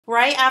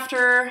right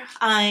after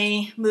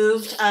I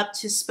moved up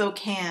to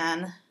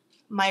Spokane,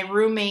 my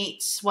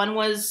roommates, one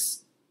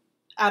was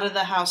out of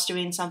the house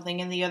doing something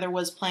and the other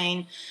was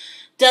playing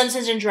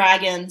Dungeons and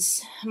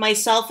Dragons.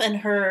 Myself and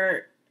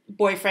her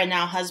boyfriend,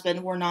 now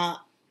husband, were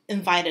not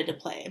invited to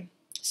play.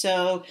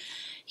 So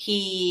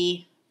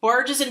he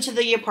barges into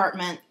the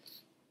apartment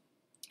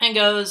and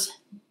goes,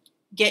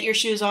 "Get your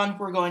shoes on,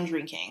 we're going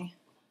drinking."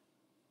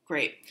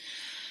 Great.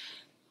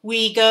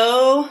 We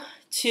go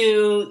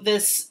to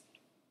this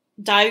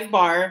dive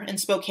bar in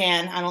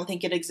Spokane. I don't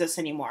think it exists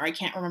anymore. I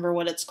can't remember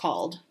what it's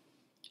called.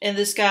 And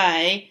this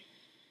guy,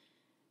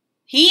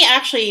 he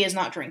actually is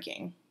not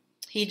drinking.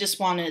 He just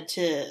wanted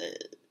to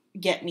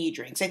get me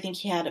drinks. I think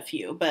he had a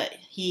few, but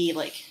he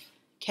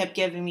kept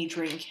giving me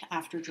drink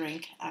after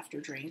drink after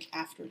drink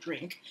after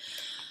drink.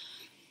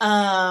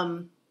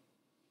 And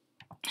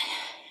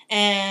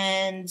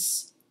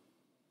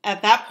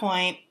at that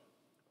point,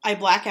 I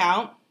black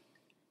out.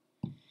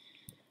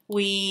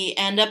 We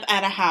end up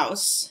at a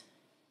house,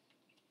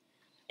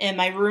 and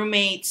my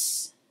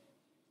roommate's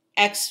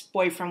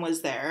ex-boyfriend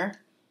was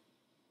there.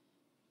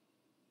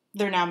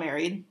 They're now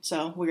married,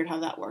 so weird how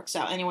that works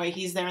out. Anyway,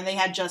 he's there, and they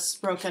had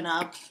just broken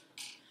up.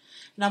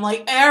 And I'm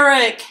like,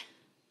 "Eric,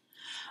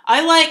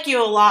 I like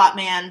you a lot,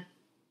 man.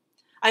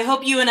 I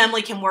hope you and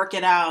Emily can work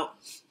it out.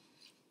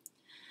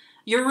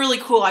 You're really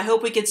cool. I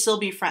hope we could still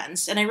be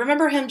friends." And I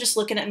remember him just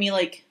looking at me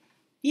like,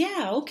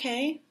 "Yeah,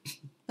 okay."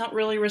 Not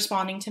really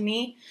responding to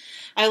me.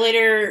 I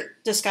later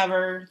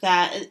discover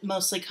that it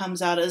mostly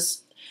comes out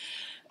as,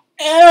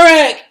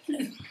 "Eric,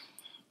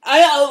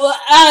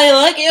 I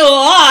like you a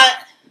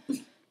lot.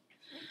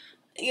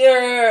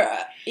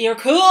 You're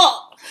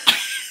cool."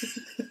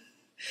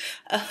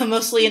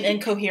 Mostly an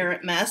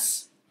incoherent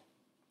mess.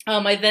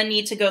 I then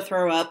need to go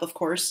throw up, of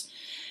course.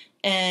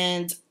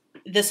 And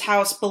this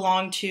house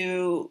belonged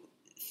to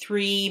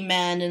 3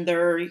 men in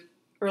their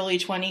early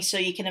 20s, so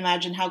you can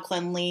imagine how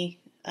clean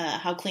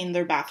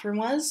their bathroom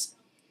was.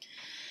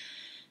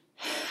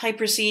 I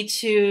proceed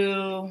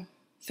to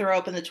throw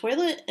up in the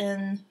toilet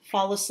and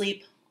fall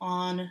asleep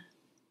on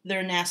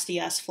their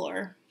nasty-ass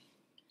floor.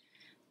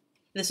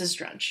 This is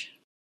Drunch.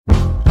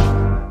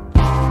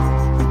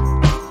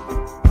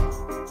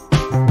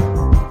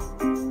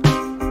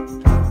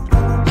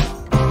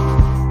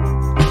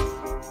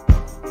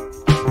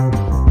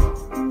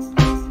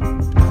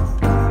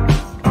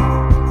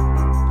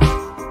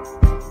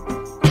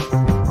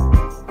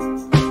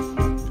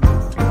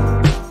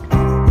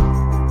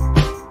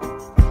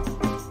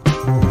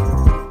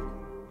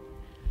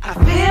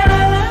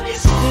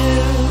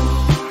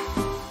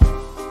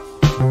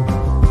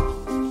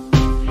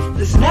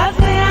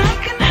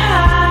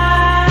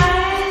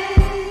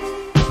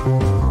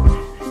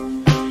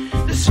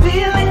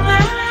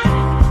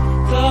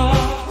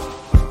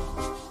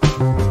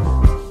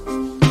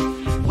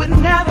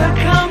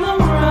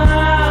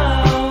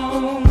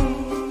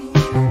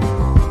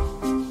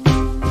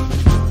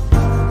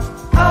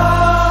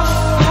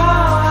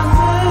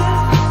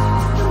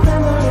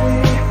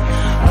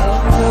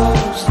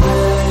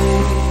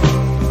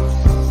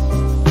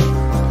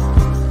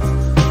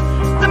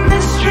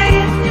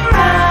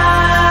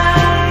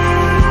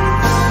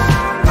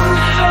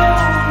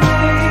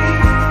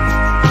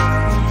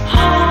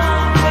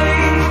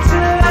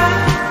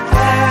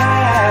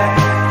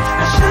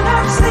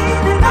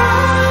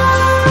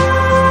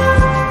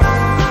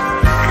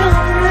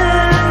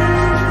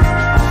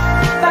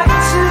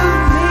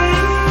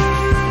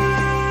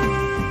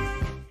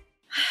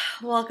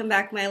 Welcome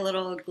back, my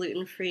little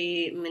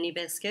gluten-free mini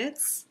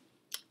biscuits.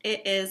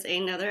 It is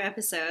another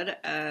episode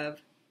of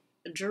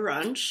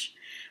Drunch,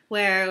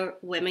 where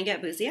women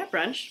get boozy at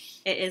brunch.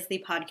 It is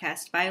the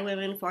podcast by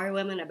women, for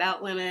women,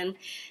 about women.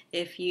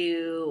 If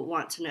you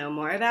want to know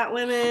more about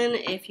women,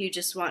 if you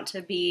just want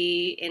to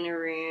be in a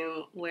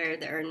room where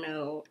there are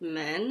no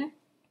men,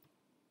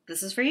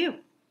 this is for you.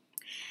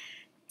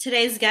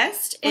 Today's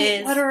guest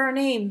is... What are our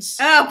names?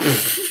 Oh,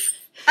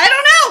 I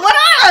don't know. What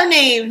are our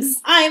names?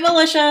 I'm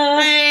Alicia.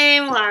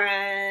 I'm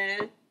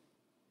Laura.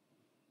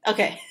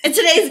 Okay. And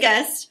today's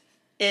guest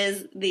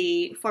is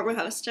the former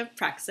host of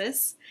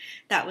Praxis,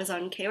 that was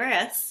on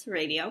KYRS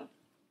radio.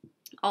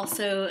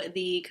 Also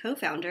the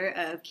co-founder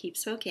of Keep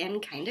Spokane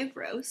Kinda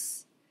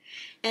Gross.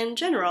 And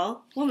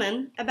general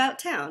woman about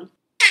town.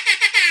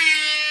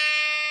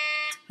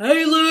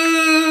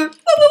 Taylor Weech.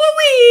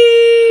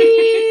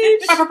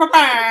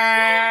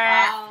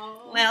 Wow.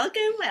 Welcome.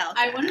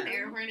 I want an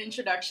air horn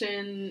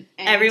introduction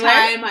Everywhere?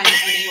 anytime I'm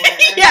anywhere.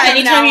 Yeah,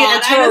 anytime you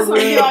enter a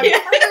room.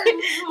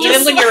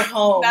 Even when you're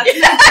home.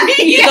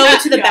 You go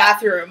into the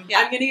bathroom. Yeah,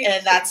 I'm going to get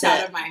and that's out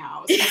it. of my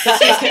house. It's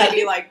just going to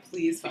be like,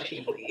 please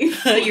fucking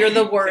leave. You're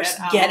the worst.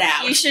 Get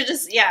out. You should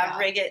just,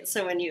 rig it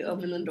so when you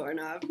open the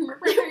doorknob. Put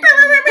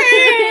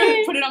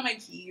it on my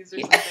keys or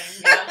something.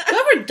 Yeah.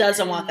 Whoever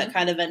doesn't want that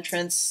kind of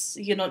entrance,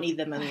 you don't need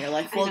them in your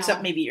life. Well, I know.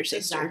 except maybe your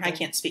sister. Exactly. I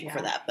can't speak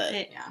for that, but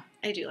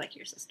I do like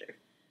your sister.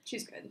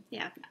 She's good.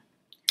 Yeah.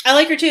 I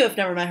like her too. I've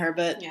never met her,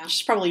 but Yeah.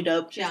 she's probably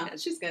dope.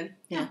 She's good.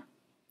 Yeah.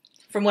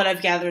 From what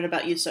I've gathered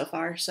about you so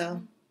far,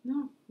 so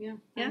No, yeah.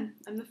 Yeah.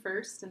 I'm the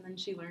first, and then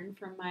she learned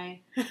from my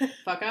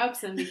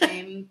fuck-ups and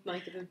became,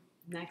 like, the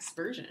next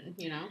version,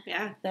 you know?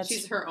 Yeah.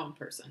 She's her own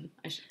person,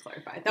 I should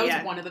clarify. That was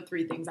Yeah. one of the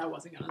 3 things I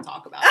wasn't going to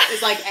talk about.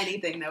 Is, like,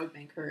 anything that would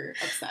make her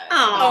upset.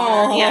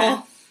 Oh,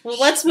 yeah. Well,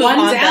 let's move One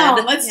on down.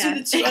 then. Let's Yeah. do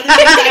the 2 other things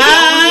I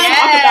don't want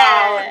to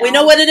talk about. We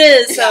know what it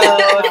is, so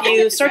Yeah. if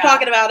you start Yeah.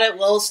 talking about it,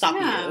 we'll stop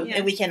Yeah. you. Yeah.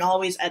 And we can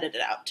always edit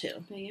it out,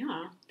 too. But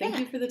yeah. Thank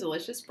you for the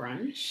delicious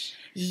brunch.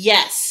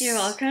 Yes. You're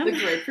welcome. The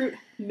grapefruit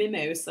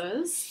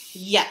mimosas.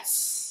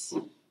 Yes.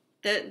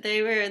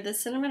 They were the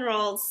cinnamon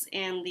rolls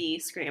and the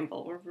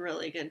scramble were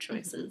really good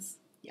choices.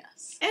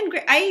 Yes. And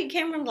I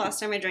can't remember the last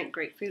time I drank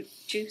grapefruit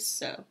juice,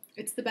 so.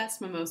 It's the best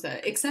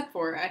mimosa, except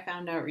for, I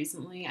found out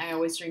recently, I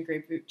always drink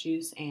grapefruit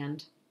juice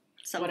and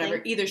Something.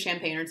 whatever, either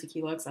champagne or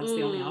tequila, because that's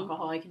the only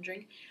alcohol I can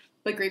drink.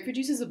 But grapefruit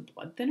juice is a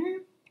blood thinner,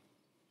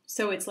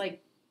 so it's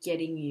like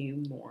getting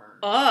you more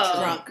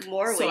drunk.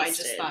 More So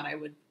wasted. I just thought I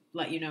would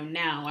let you know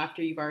now,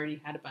 after you've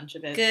already had a bunch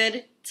of it.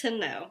 Good to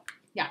know.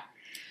 Yeah.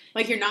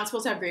 Like, you're not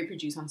supposed to have grapefruit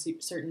juice on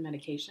certain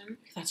medication.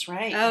 That's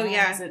right. Oh,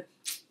 yeah. Is it?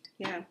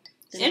 Yeah.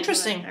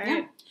 Interesting. All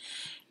right.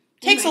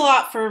 Takes a Anyway.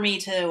 lot for me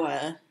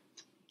to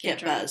get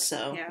drunk. buzzed,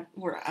 so Yeah.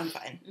 I'm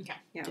fine. Okay.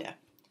 Yeah.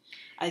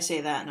 I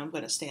say that, and I'm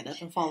going to stand up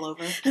and fall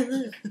over.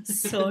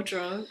 So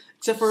drunk.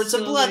 Except for it's a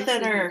So blood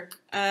wasted. thinner.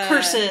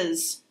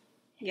 Curses.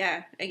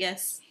 Yeah, I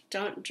guess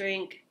don't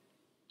drink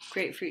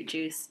grapefruit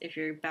juice if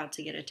you're about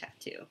to get a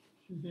tattoo.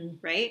 Mm-hmm.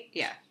 Right?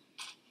 Yeah.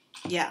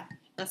 Yeah.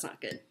 That's not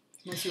good.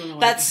 Unless you want to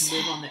That's-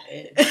 live on the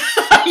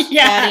edge.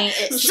 Yeah.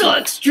 So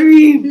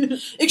extreme.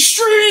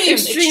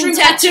 Extreme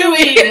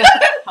tattooing.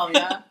 Hell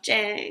yeah.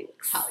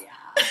 Jinx. Hell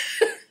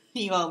yeah.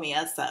 You owe me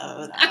a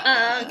soda.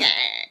 Okay.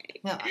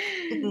 Yeah.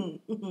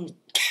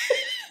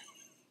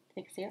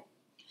 Take a sip.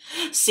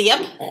 See ya.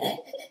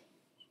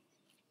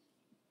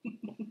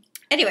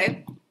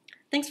 Anyway,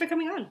 thanks for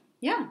coming on.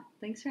 Yeah.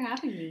 Thanks for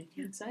having me.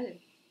 I'm excited.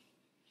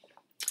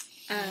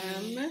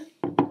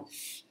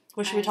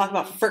 What should we talk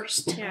about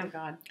first? Yeah. Oh,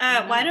 God.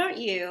 Why don't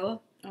you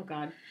Oh,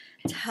 God.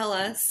 tell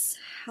us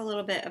a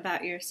little bit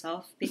about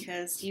yourself,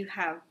 because you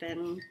have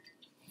been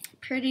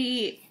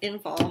pretty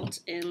involved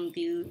in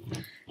the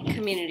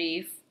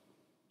community,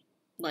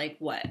 like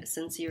what,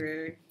 since you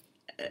were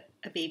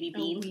a baby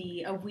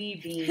bean? A wee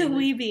bean. A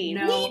wee bean.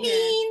 No. Wee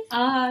bean.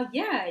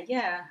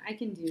 Yeah. I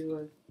can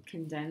do a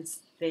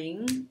condensed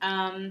thing.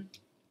 I'm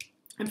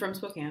from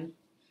Spokane,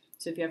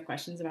 so if you have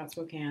questions about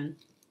Spokane,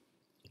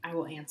 I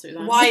will answer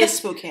them. Why is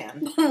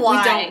Spokane?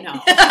 Why? We don't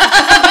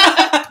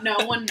know.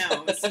 No one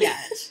knows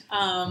yet.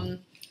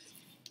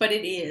 But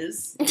it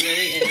is. It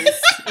really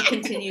is. It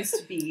continues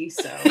to be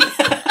so.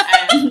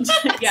 And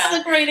yeah. That's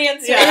a great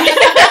answer. Yeah.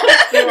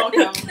 You're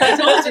welcome. I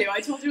told you I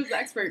was the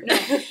expert. No.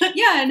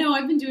 Yeah, no,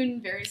 I've been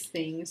doing various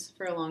things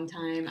for a long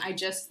time.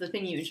 The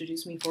thing you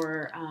introduced me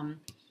for,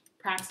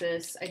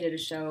 Praxis, I did a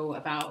show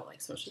about,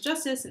 like, social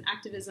justice and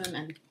activism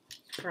and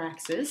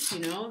Praxis,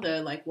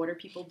 the, like, what are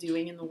people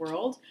doing in the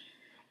world?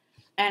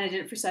 And I did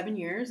it for 7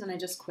 years, and I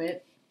just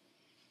quit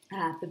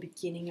at the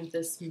beginning of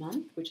this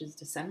month, which is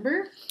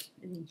December.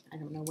 And I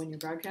don't know when you're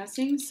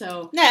broadcasting,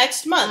 so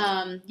Next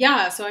month.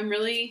 yeah, so I'm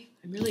really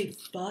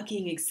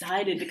fucking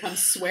excited to come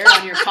swear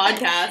on your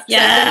podcast.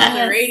 Yes. On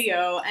the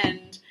radio.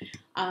 And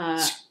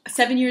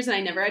 7 years, and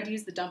I never had to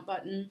use the dump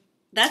button.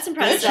 That's Good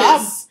impressive.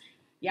 job.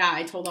 Yeah,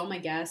 I told all my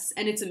guests,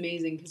 and it's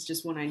amazing because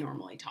just when I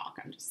normally talk,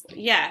 I'm just like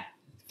Yeah.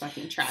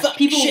 fucking trash. Fuck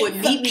People shit, would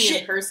fuck meet me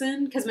shit. in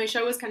person because my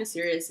show was kind of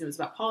serious and it was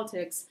about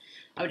politics.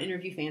 I would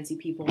interview fancy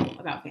people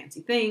about fancy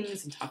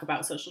things and talk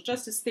about social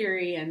justice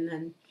theory, and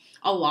then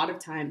a lot of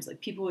times, like,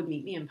 people would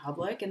meet me in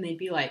public and they'd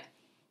be like,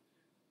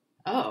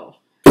 "Oh,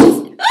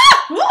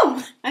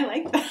 whoa, I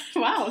like that.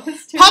 Wow,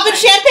 that's Poppin'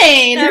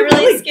 champagne. That You're really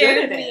really good scared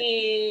at it.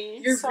 me.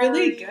 You're Sorry.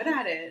 really good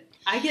at it."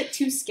 I get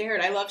too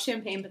scared. I love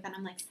champagne, but then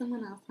I'm like,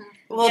 someone else has.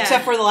 Well, Yeah.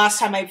 except for the last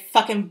time I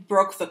fucking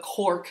broke the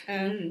cork.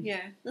 Yeah,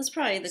 that's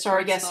probably the So our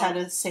cork's guest had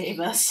fault. to save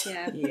us.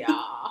 Yeah.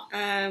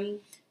 Yeah.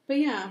 But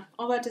yeah,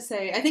 all that to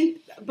say, I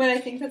think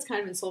that's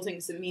kind of insulting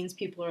because it means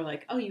people are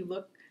like, "Oh, you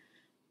look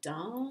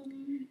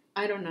dumb."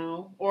 I don't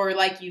know, or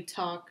like you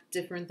talk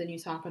different than you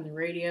talk on the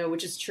radio,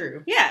 which is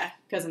true Yeah.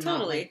 because I'm Totally.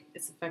 not like,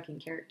 it's a fucking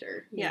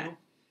character. you Yeah. know?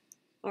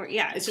 Or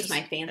yeah, It's just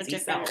my fancy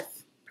different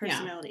self.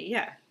 personality.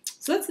 Yeah.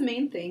 So that's the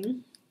main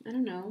thing. I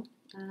don't know.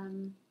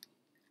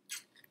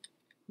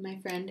 My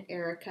friend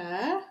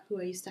Erika,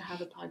 who I used to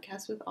have a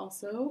podcast with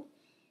also,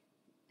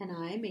 and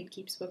I made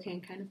Keep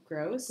Spokane Kind of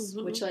Gross,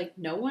 Mhm. which, like,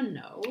 no one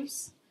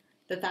knows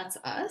that that's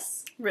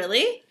us.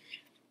 Really?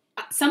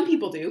 Some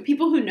people do,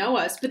 people who know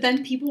us, but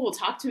then people will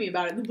talk to me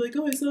about it and they'll be like,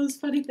 "Oh, I saw this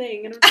funny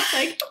thing," and I'm just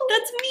like, "Oh,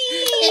 That's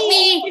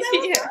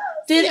me. yeah.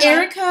 Did Yeah.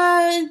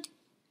 Erika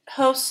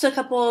host a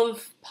couple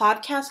of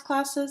podcast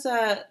classes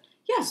at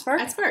Yeah,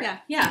 Spark? at Spark. Yeah.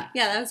 Yeah.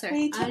 Yeah, that was her.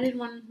 We I did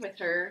one with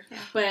her, Yeah.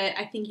 but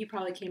I think you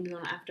probably came to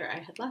one after I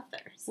had left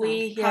there. So.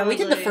 we did the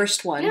Probably.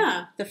 first one.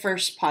 Yeah. The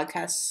first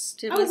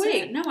podcast. Oh,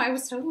 wait. No, I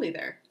was totally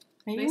there.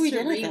 Maybe Nice we to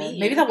did it then. re-meet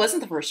Maybe you. that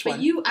wasn't the first But one.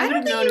 I I would don't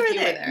have think known you if were you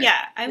were there. there.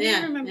 Yeah, I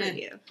Yeah, remember yeah.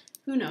 you.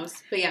 Who knows?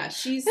 But yeah,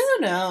 Who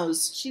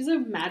knows? she's a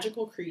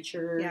magical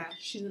creature. Yeah.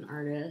 She's an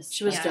artist.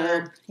 She was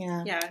dope.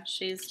 Yeah. Yeah,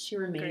 She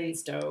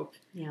remains dope.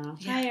 Yeah.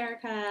 Yeah. Hi,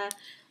 Erika.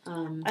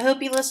 I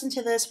hope you listened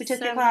to this. We took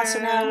your Summer. class,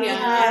 so now we Yeah.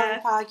 have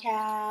a podcast.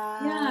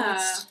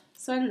 Yeah.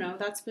 So I don't know.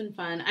 That's been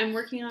fun. I'm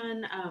working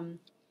on.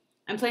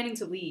 I'm planning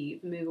to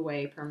move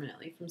away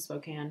permanently from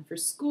Spokane for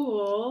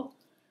school,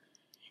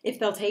 if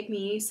they'll take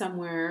me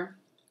somewhere.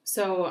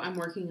 So I'm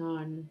working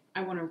on.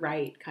 I want to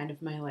write kind of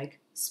my like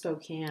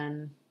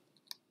Spokane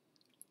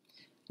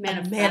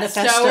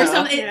manifesto or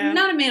something. Yeah.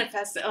 Not a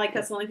manifesto. Like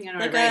that's the only thing I know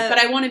Like how to write. But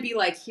I want to be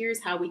like,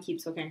 here's how we keep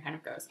Spokane kind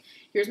of goes.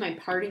 Here's my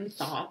parting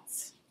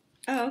thoughts.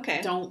 Oh,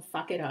 okay. Don't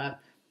fuck it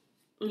up.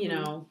 You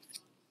Mhm. know,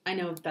 I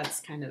know that's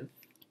kind of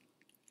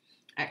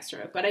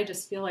extra, but I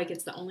just feel like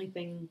it's the only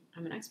thing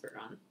I'm an expert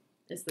on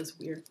is this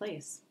weird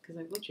place because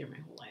I've lived here my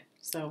whole life.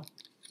 So,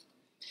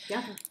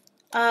 yeah.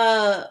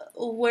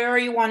 Where are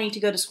you wanting to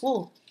go to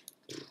school?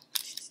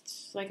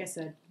 Like I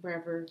said,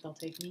 wherever they'll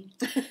take me.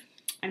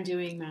 I'm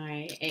doing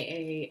my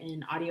AA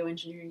in audio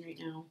engineering right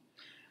now.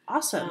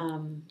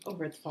 Awesome.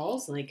 Over at the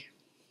falls, like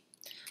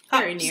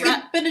very near.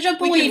 Been a jump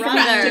We away can from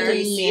practically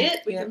there. see it.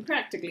 We Yeah. can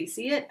practically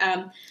see it.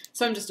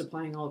 So I'm just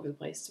applying all over the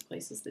place to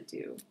places that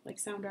do like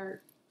sound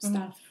art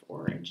stuff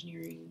or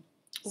engineering.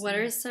 What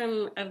are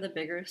some of the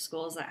bigger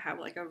schools that have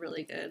like a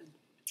really good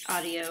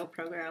audio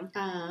program?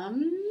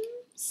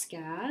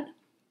 SCAD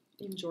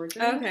in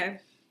Georgia, Okay.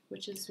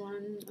 which is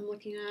one I'm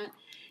looking at.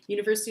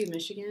 University of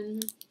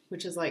Michigan,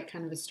 which is like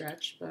kind of a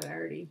stretch, but I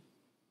already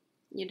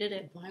You did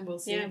it. applied. We'll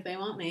see Yeah. if they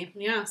want me.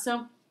 Yeah, so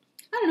I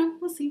don't know.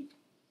 We'll see.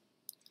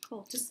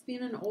 Cool. Just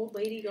being an old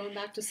lady going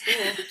back to school.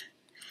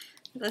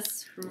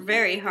 That's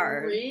very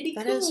hard. Pretty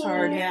That cool. is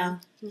hard, yeah.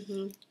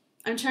 Mm-hmm.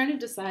 I'm trying to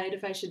decide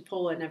if I should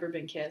pull a never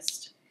been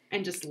kissed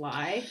and just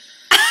lie.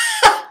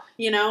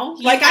 You know?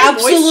 You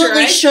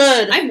absolutely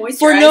should. I moisturize.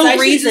 For no I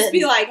should reason. just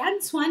be like,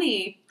 I'm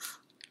 20.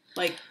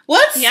 Like,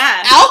 What's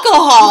Yeah.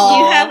 alcohol?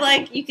 You have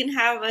like you can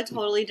have a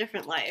totally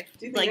different life.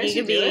 Do you think Like I you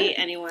should can do be it?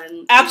 anyone. you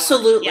want.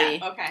 Absolutely.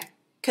 Yeah. okay.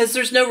 Because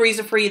there's no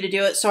reason for you to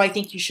do it, so I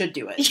think you should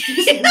do it.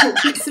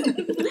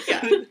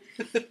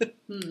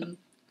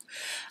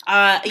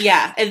 Yeah.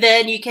 Yeah, and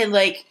then you can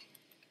like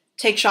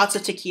take shots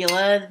of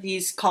tequila.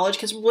 These college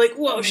kids will be like,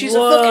 "Whoa, she's a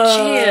fucking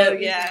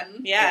champ." Yeah. Mhm.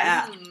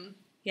 Yeah. Mhm.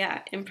 Yeah.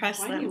 Impress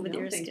Why do them you with know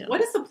your things? skills.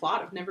 What is the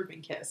plot of Never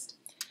Been Kissed?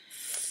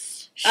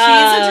 She's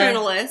a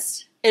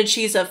journalist, And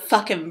she's a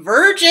fucking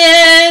virgin.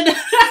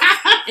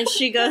 and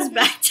she goes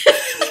back to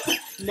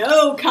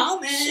No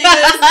comment. she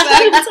goes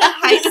back to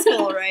high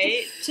school,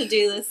 right, to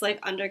do this like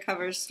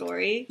undercover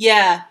story.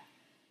 Yeah,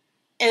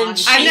 and On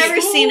she- I've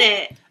never seen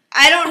it.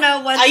 I don't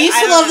know what. I used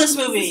to don't love know. this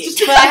movie,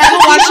 but I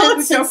haven't watched it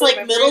Don't since like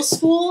remember. middle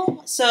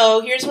school.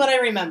 So here's what I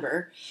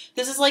remember.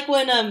 This is like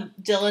when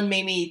Dylan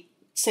made me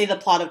say the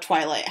plot of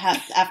Twilight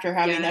after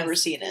having Yes. never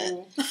seen it,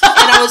 and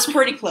I was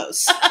pretty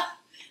close.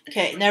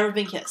 Okay, Never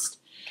Been Kissed.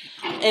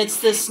 It's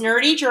this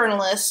nerdy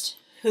journalist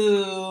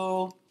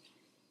who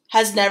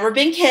has never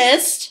been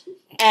kissed,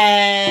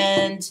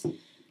 and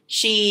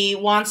she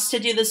wants to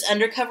do this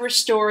undercover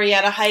story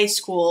at a high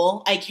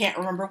school. I can't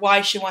remember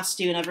why she wants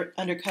to do an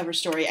undercover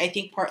story. I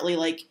think partly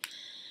like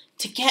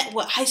to get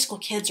what high school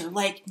kids are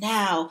like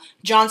now.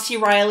 John C.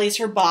 Reilly's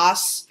her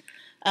boss.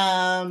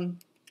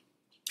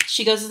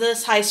 She goes to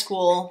this high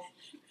school,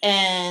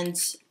 and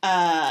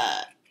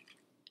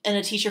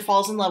a teacher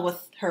falls in love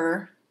with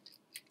her.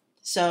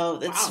 So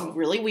it's Wow.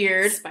 really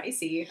weird.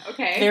 Spicy.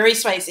 Okay. Very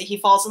spicy. He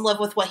falls in love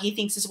with what he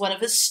thinks is one of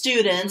his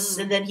students,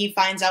 and then he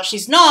finds out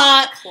she's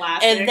not.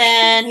 Classic. And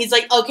then he's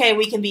like, okay,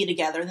 we can be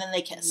together. And then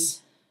they kiss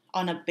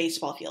on a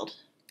baseball field.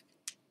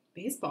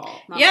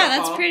 Baseball. Not Yeah,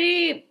 that's football.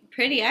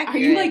 pretty Are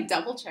accurate. you like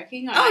double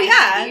checking on Oh IMDb?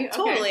 yeah, Okay.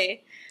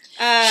 totally.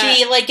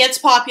 She like gets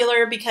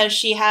popular because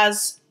she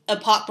has a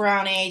pot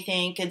brownie, I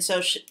think. And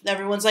so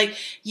everyone's like,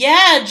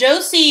 yeah,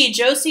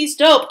 Josie's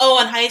dope. Oh,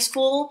 in high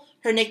school,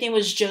 her nickname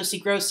was Josie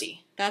Grossi.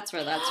 That's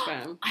where that's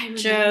from. I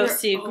remember.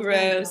 Josie Oh my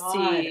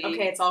Grossi. God.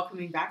 Okay, it's all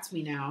coming back to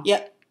me now.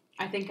 Yep.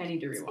 I think I need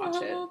to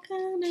rewatch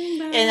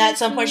it. And at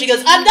some point she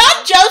goes, I'm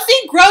not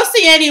Josie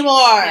Grossi anymore.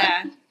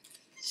 Yeah.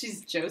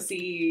 She's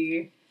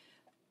Josie.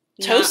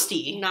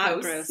 Toasty. Not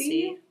Toasty?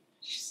 Grossi.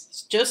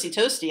 She's Josie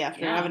Toasty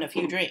after Yeah. having a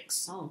few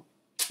drinks. Oh.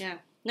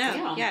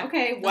 No, yeah.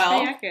 Okay, That's well,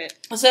 pretty accurate.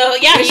 So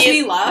yeah, wish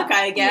me luck,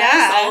 I guess.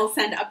 Yeah. I'll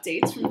send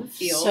updates from the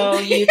field. so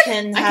you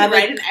can I have can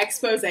write an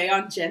expose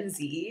on Gen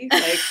Z.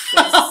 Like,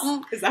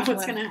 is that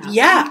what's going to happen?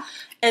 Yeah.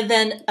 And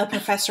then a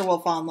professor will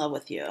fall in love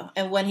with you.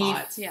 And when he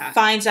Hot. Yeah.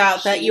 finds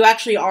out that you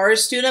actually are a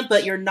student,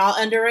 but you're not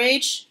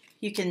underage,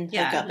 you can hook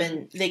Yeah. up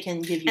and they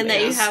can give you And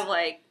that you A's. have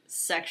like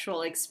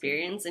sexual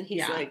experience, and he's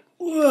Yeah. like,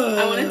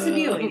 I want it to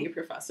be a lady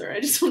professor. I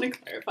just want to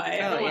clarify. I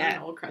Oh, don't want yeah.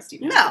 an old crusty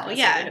No, man professor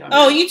yeah. to hit on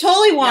Oh, me. you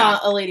totally want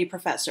a lady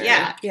professor.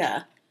 Yeah.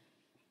 Yeah.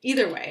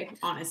 Either way,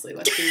 honestly,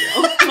 let's be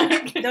real.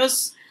 Like, That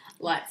was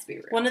let's be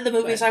real. one of the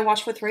movies But- I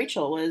watched with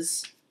Rachel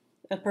was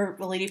a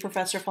lady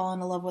professor falling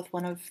in love with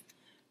one of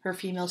her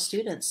female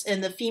students.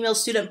 And the female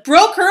student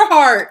broke her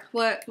heart.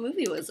 what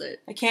movie was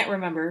it? I can't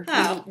remember.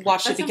 Oh, we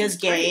watched that it because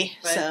sounds great, gay.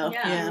 but So,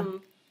 yeah. yeah.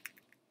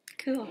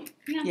 Cool.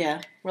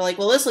 Yeah. We're like,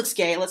 well, this looks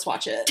gay. Let's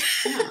watch it.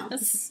 Yeah.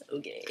 That's so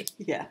gay.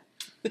 Yeah.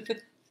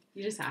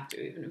 You just have to,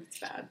 even if it's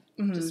bad,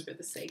 Mhm. just for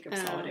the sake of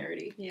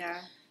solidarity.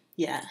 Yeah.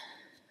 Yeah.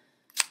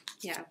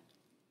 Yeah.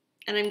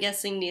 And I'm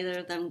guessing neither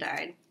of them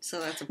died, so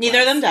that's a plus. Neither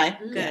of them die.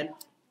 Good.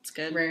 It's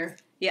good. Rare.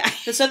 Yeah.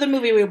 This other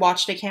movie we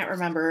watched, I can't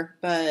remember,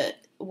 but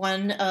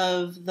one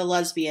of the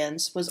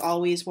lesbians was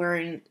always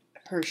wearing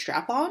her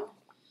strap-on.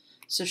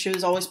 So she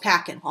was always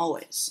packing,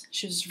 always.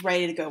 She was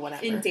ready to go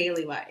whenever. In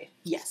daily life.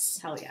 Yes.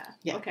 Hell yeah.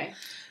 Yeah. Okay.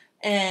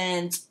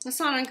 And That's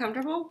not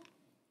uncomfortable?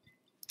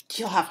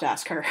 you'll have to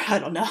ask her. I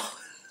don't know.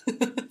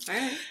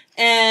 Alright.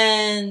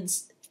 And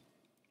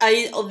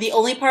the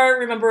only part I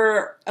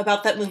remember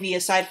about that movie,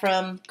 aside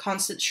from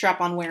constant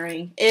strap-on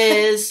wearing,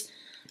 is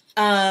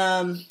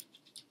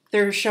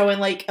they're showing,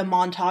 like, a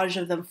montage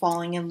of them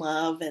falling in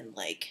love and,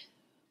 like,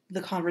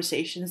 the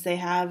conversations they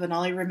have. And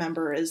all I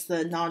remember is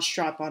the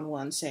non-strap-on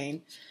one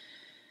saying,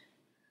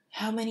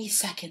 how many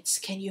seconds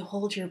can you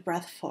hold your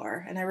breath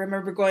for? And I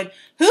remember going,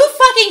 who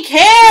fucking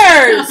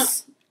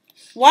cares?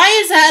 Why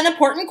is that an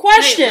important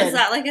question? Wait, was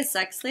that like a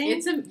sex thing?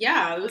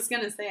 I was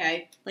gonna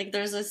say Like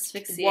there's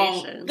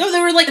asphyxiation. No, they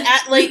were like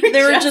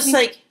they were just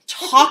like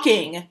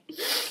talking.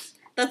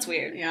 That's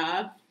weird.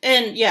 Yeah.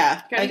 And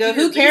yeah, Gotta I go, do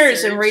your who cares?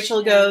 research. And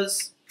Rachel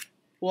goes,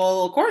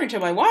 well, according to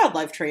my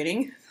wildlife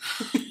training.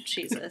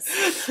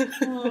 Jesus.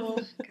 Oh,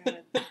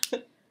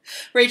 God.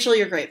 Rachel,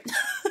 you're great.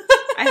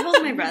 I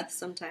hold my breath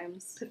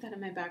sometimes. Put that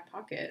in my back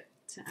pocket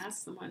to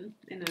ask someone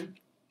in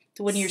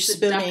a When you're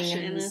seduction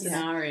spooning.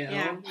 scenario.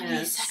 Yeah. How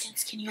many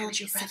seconds can you hold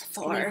your breath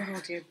for?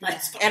 Hold your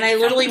breath. And I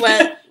literally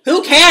went,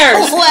 who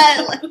cares?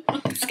 What?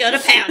 Let's go to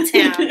Pound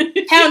Town.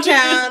 Pound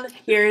Town,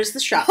 here's the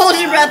shop. Hold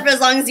your breath for as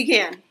long as you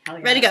can. Hell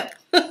yeah. Ready to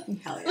go.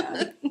 Hell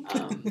yeah.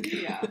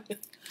 Yeah.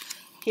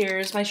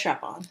 Here's my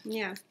strap on.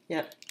 Yeah.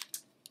 Yep.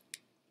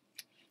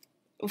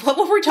 What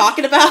were we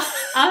talking about?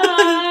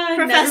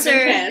 Professor.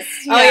 Never been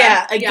kissed. Oh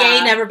yeah, a Yeah.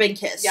 gay never been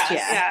kissed. Yes.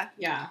 Yeah.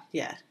 Yeah.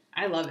 Yeah.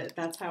 I love it.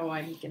 That's how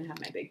I'm gonna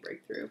have my big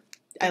breakthrough.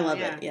 I love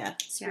Yeah. it. Yeah.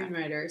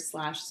 Screenwriter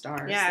 /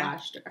 star Yeah.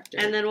 / director.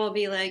 And then we'll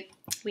be like,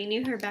 we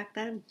knew her back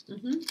then.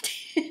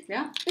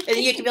 Yeah. And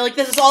you can be like,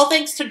 this is all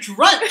thanks to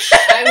Drunch.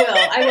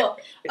 I will.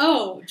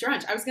 Oh,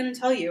 Drunch. I was going to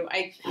tell you.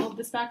 I held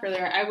this back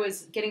earlier. I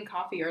was getting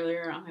coffee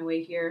earlier on my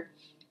way here,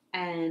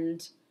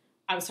 and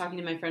I was talking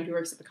to my friend who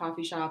works at the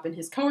coffee shop, and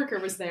his coworker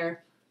was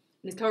there.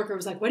 And his coworker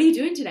was like, what are you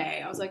doing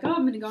today? I was like, oh,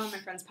 I'm going to go on my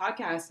friend's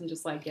podcast and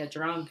just, like, get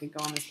drunk and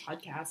go on this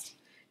podcast.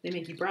 They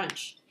make you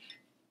brunch.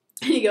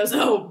 And he goes,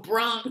 oh,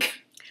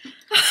 brunk.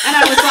 And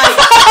I was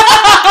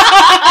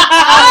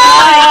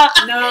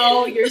like,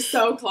 no, you're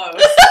so close.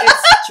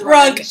 It's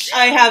drunk. Drunk.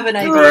 I have an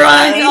idea.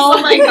 Drunk.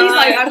 Oh my He's God.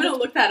 like, I'm gonna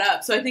look that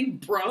up. So I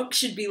think brunk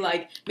should be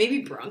like,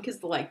 maybe brunk is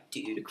the like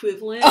dude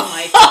equivalent.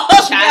 Like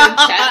chat and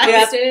chat Yep,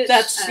 posted.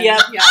 that's- and,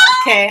 yep. Yeah.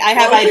 Okay, I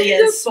have Well,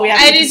 ideas. We have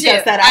I to do discuss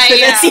too. that after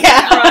this.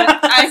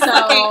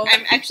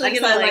 I'm actually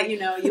Like, gonna so, like you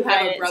know, you write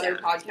have a it brother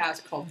down.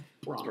 podcast called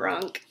Brunk.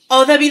 drunk.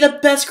 Oh, that'd be the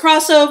best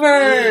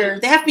crossover.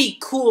 They have to be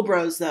cool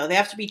bros, though. They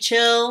have to be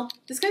chill.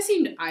 This guy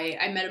seemed.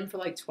 I met him for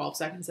like 12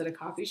 seconds at a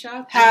coffee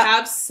shop. I How-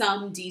 have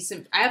some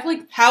decent. I have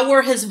like How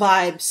were his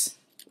vibes?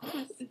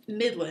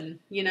 Midland.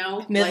 You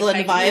know,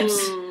 Midland like,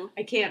 vibes?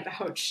 I can't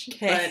vouch,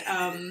 Okay. but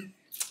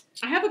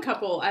I have a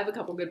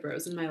couple good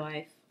bros in my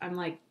life. I'm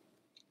like,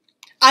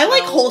 I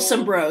like Well-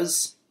 wholesome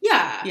bros.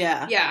 yeah,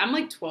 Yeah. yeah. I'm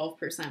like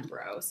 12%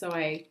 bro, so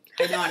I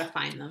know how to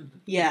find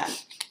them. Yeah.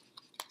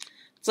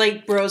 It's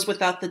like bros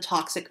without the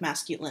toxic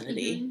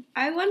masculinity. Mhm.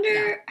 I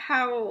wonder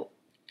how.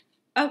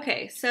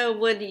 Okay, so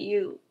would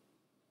you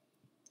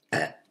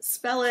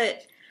spell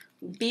it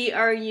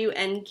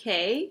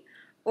BRUNK,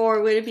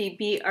 or would it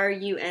be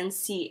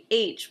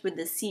BRUNCH with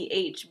the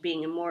CH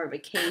being more of a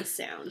K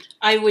sound?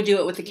 I would do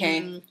it with a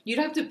K. Mm, You'd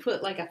have to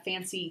put like a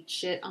fancy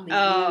shit on the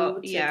Oh,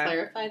 U to yeah.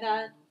 clarify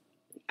that.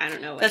 I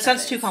don't know. What That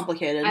sounds too is.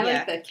 complicated. I Yeah.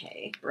 like the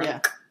K. Yeah.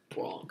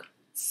 Bronk.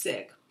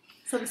 Sick.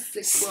 Some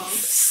sick bronk.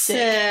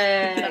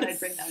 Sick. Thought I'd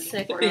bring that in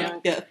Sick for Yeah.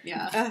 bronk. Yeah.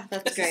 Yeah. Oh,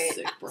 that's great.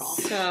 Sick bronk.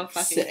 So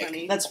fucking Sick.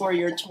 funny. That's where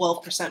your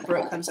 12%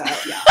 bro comes out.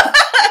 Yeah.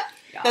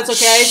 Yeah. That's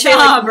okay. I say Shaw,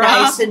 like bro.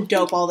 nice and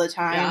dope all the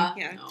time. Yeah.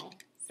 Yeah. No.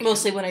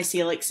 Mostly when I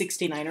see like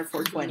 69 or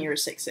 420 or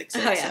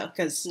 666. Oh, yeah.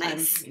 Because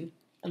Nice. I mean,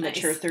 I'm a Nice.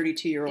 mature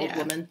 32-year-old Yeah.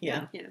 woman.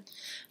 Yeah. Yeah.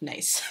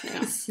 Nice.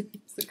 Nice.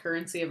 it's the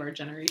currency of our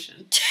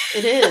generation.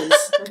 It is.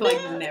 We're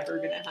like never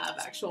gonna have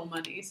actual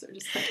money, so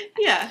just like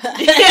Yeah.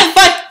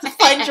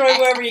 Find joy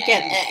wherever you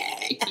can.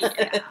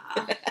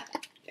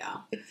 yeah.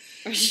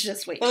 Or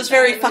just wait. That was till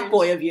very that learns.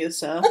 fuckboy of you,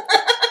 so.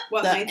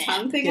 What The- my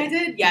tongue thing yeah. I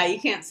did? Yeah, you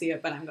can't see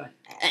it, but I'm going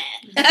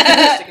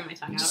Just sticking my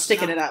tongue out.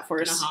 sticking Not it out for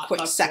a in a hot quick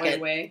fuck boy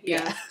second. way.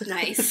 Yeah.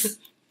 Nice.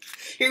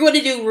 You're going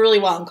to do really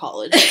well in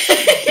college.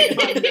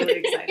 I'm really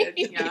excited.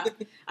 Yeah,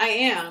 I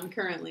am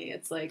currently.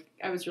 It's like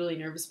I was really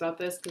nervous about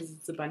this because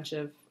it's a bunch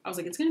of. I was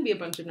like, it's going to be a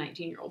bunch of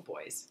 19-year-old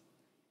boys,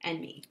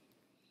 and me.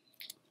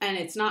 And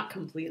it's not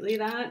completely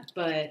that,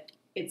 but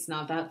it's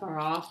not that far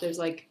off. There's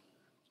like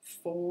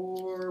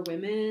 4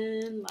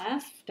 women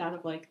left out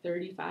of like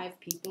 35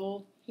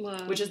 people, Wow.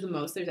 which is the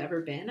most there's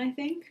ever been. I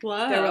think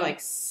Wow. there were like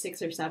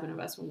 6 or 7 of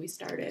us when we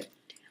started.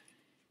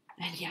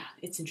 And yeah,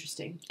 it's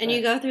interesting. And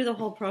you go through the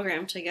whole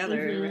program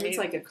together, right? It's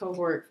like a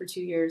cohort for 2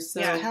 years. So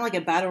Yeah, kind of like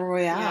a battle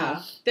royale.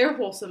 Yeah. They're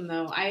wholesome,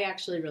 though. I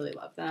actually really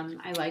love them.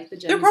 I like the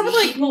Gen They're probably Z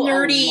like people a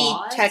nerdy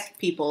lot. tech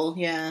people,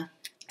 yeah.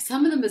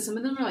 Some of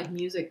them are like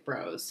music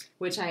bros,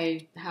 which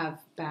I have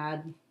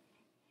bad,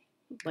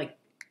 like,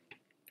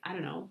 I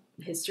don't know,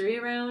 history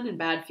around and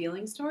bad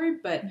feelings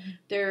toward, but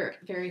they're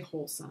very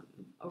wholesome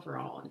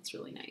overall, and it's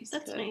really nice.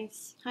 That's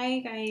nice. Hi,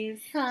 guys.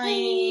 Hi.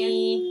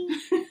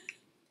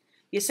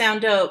 You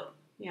sound dope.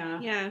 Yeah.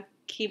 Yeah,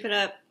 keep it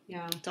up.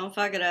 Yeah. Don't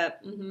fuck it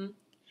up. Mm-hmm.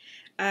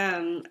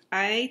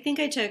 I think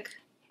I took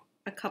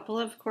a couple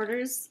of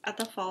quarters at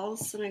the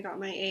falls and I got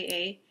my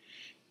AA.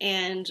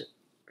 And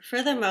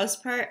for the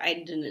most part, I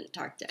didn't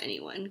talk to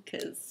anyone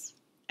because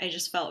I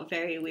just felt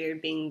very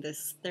weird being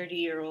this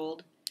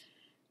 30-year-old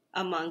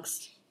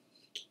amongst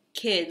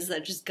kids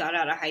that just got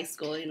out of high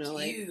school, you know,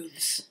 like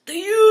the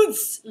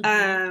youths.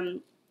 Mm-hmm.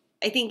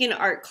 I think in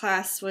art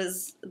class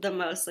was the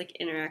most like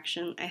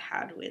interaction I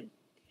had with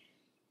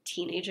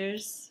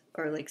teenagers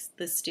or like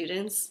the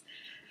students.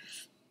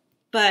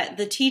 But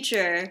the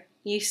teacher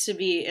used to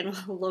be in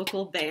a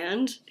local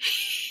band.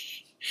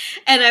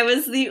 And I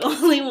was the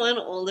only one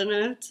old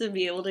enough to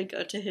be able to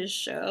go to his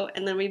show.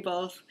 And then we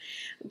both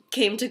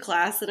came to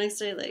class the next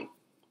day like,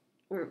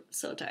 we're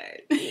so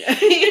tired.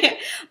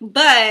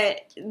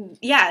 But,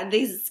 yeah,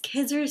 these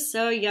kids are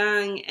so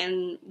young.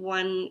 And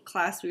one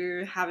class we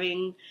were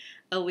having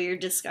a weird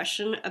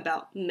discussion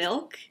about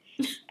milk.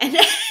 And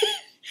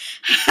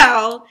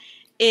how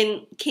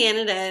in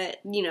Canada,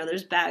 you know,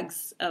 there's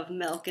bags of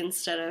milk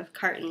instead of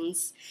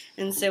cartons.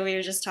 And so we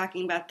were just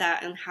talking about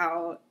that and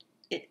how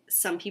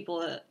some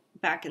people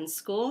back in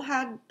school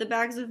had the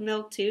bags of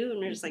milk too, and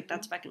we're just like,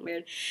 that's fucking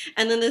weird.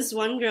 And then this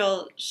one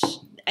girl,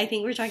 I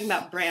think we're talking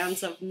about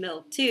brands of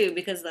milk too,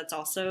 because that's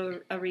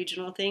also a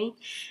regional thing,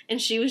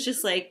 and she was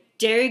just like,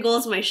 Dairy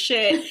Gold's my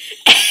shit.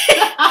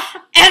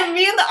 And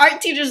me and the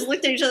art teachers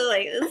looked at each other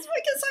like, this is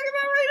what kids talking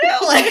about right now?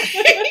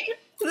 Like,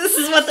 this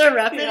is what they're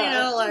repping, you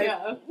know?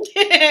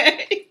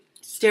 Like,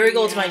 Dairy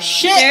Gold's my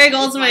shit. Dairy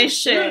Gold's my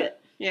shit.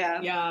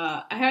 Yeah.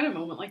 Yeah, I had a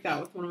moment like that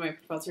with one of my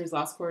professors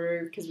last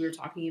quarter because we were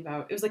talking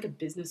about, it was like a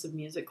business of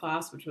music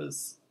class, which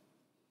was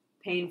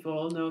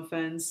painful, no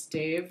offense,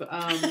 Dave.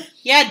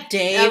 Yeah,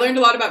 Dave. I learned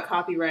a lot about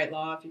copyright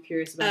law, if you're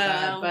curious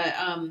about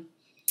that,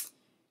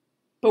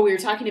 but we were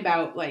talking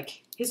about,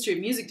 like, history of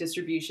music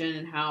distribution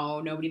and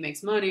how nobody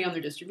makes money on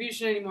their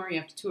distribution anymore, you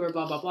have to tour,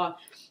 blah, blah, blah.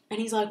 And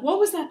he's like, what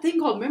was that thing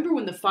called? Remember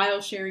when the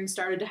file sharing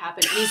started to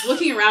happen? And he's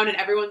looking around and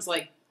everyone's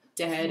like,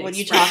 dead. What are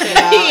you talking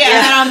about? Yeah.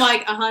 And then I'm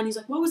like, and he's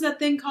like, what was that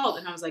thing called?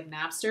 And I was like,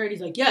 Napster. And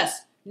he's like,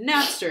 yes,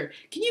 Napster.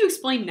 Can you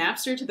explain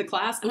Napster to the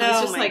class? And I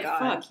was just like,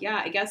 fuck,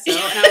 yeah, I guess so.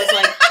 And I was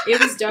like, it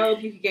was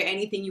dope. You could get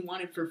anything you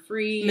wanted for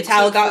free.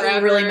 Metallica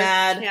got really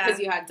mad. Because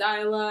you had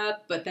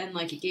dial-up, but then,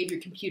 like, it gave your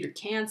computer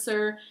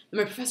cancer. And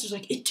my professor's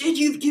like, it did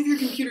give your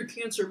computer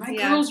cancer. My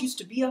girls used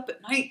to be up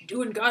at night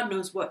doing God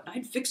knows what. And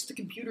I'd fix the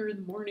computer in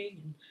the morning.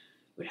 And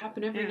it would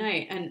happen every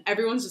night. And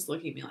everyone's just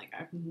looking at me like, I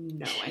have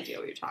no idea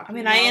what you're talking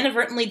about. I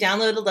inadvertently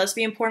downloaded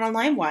lesbian porn on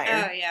LimeWire.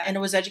 Oh, yeah. And it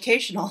was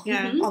educational.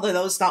 Yeah. Although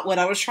that was not what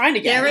I was trying to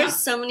get. There were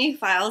so many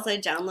files I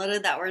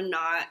downloaded that were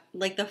not,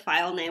 like, the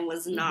file name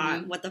was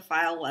not what the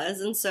file was.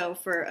 And so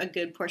for a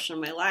good portion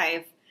of my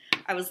life,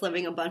 I was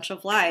living a bunch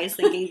of lies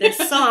thinking this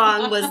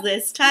song was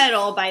this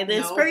title by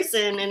this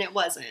person, and it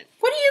wasn't.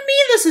 What do you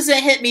mean this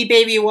isn't Hit Me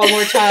Baby One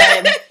More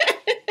Time?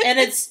 And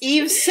it's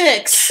Eve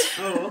 6.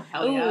 Oh,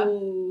 hell yeah.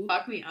 Ooh.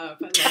 Fuck me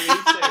up. I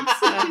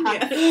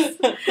love Eve 6.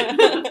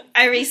 Yes.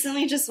 I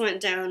recently just went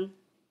down,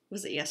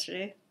 was it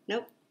yesterday?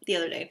 Nope, the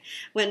other day.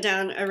 Went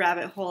down a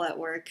rabbit hole at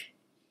work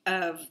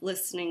of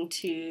listening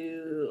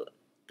to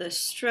The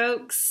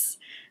Strokes,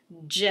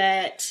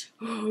 Jet,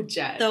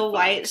 Jet. The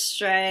White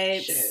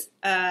Stripes, Shit.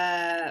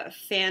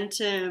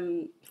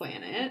 Phantom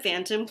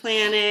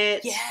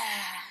Planet. Yeah.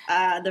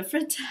 The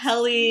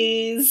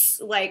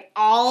Fratellis, like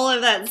all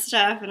of that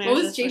stuff. And what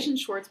was Jason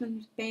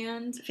Schwartzman's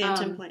band?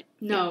 Phantom Planet.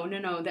 No,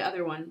 the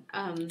other one.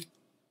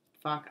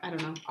 Fuck, I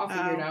don't know. I'll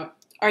figure it out.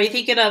 Are you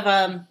thinking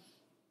of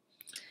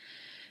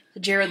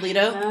Jared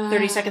Leto,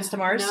 30 Seconds to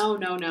Mars? No.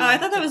 Oh, I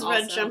thought that was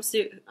Red Also-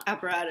 Jumpsuit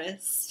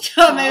Apparatus.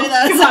 So maybe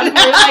that's God,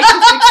 we're like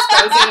just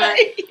exposing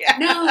it. Yeah.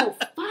 No,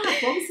 fuck.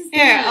 What was his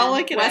name? Here, I'll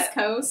look it West up.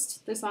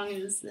 Coast. Their song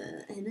is And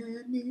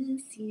I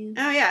Miss You.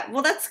 Oh yeah,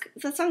 well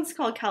that song's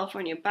called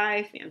California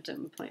by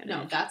Phantom Planet.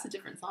 No, that's a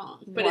different song.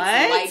 But What?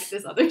 it's like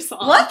this other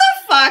song. What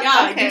the fuck?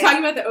 Yeah, Okay. you're talking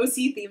about the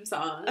OC theme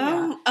song.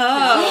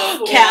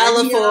 Oh,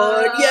 California.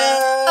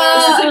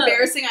 This is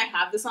embarrassing. I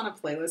have this on a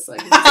playlist, so I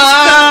can listen to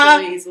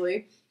it really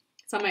easily.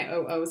 It's on my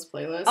OO's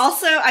playlist.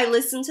 Also, I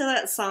listened to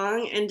that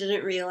song and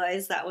didn't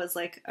realize that was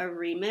like a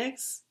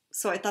remix.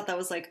 So I thought that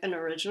was like an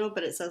original,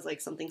 but it says like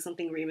something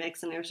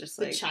remix, and I was just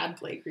the like, Chad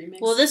Blake remix.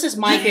 Well, this is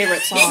my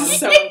favorite song.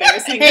 so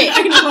embarrassing. Hey,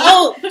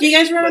 oh, do you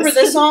guys remember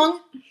this song?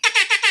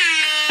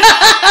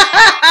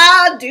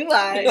 do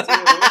I?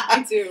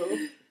 I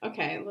do.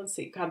 Okay, let's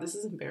see. God, this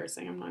is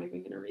embarrassing. I'm not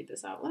even going to read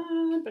this out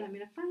loud, but I'm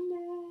going to find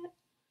it.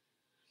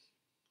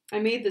 I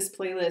made this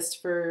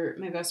playlist for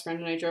my best friend,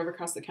 and I drove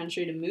across the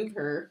country to move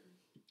her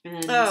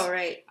And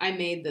right. I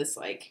made this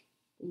like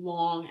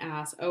long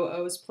ass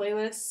OOs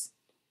playlist,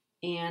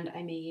 and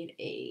I made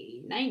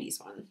a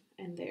 90s one,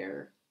 and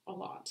they're a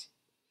lot.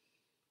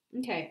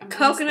 Okay, I'm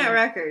Coconut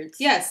Records.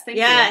 Yes, thank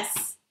you.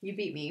 Yes. You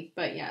beat me,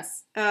 but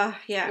yes. Yeah.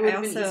 It would I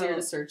have been also easier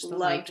to search than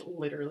loved. like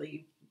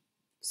literally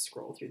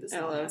scroll through this.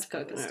 I loved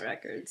Coconut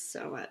Records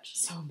so much.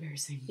 So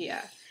embarrassing.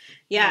 Yeah.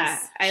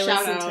 Yes. I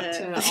Shout listened out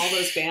to all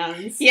those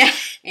bands. Yeah.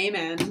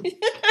 Amen.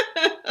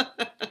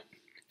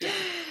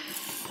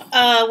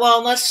 Well,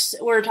 unless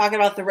we're talking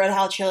about the Red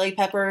Hot Chili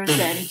Peppers,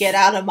 then get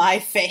out of my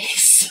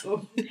face.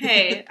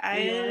 Hey,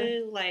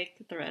 I like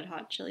the Red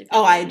Hot Chili Peppers.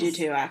 Oh, I do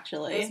too, That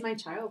actually. was my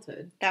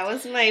childhood. That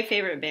was my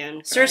favorite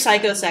band. Sir growing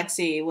Psycho up.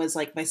 Sexy was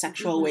like my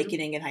sexual Mhm.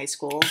 awakening in high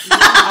school.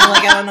 I'm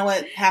like, I don't know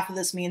what half of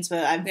this means,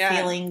 but I'm Yeah.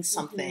 feeling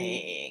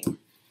something.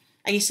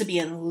 I used to be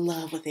in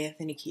love with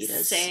Anthony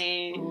Kiedis.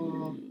 Same.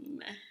 Oh.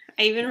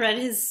 I even read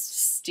his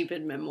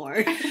stupid memoir.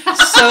 So did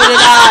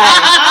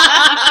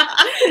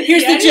I.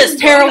 Here's the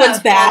gist. Heroin's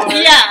bad.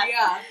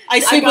 Yeah. I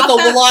sleep with got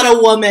a that lot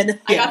of women.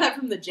 I Yeah. got that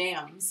from the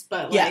jams,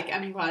 but Yeah. like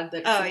I'm glad that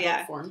it's Oh, in yeah.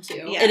 book form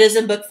too. Yeah. It is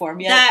in book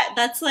form, yeah.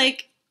 That's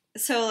like,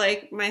 so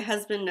like my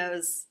husband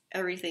knows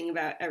everything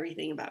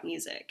about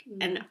music,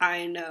 and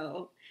I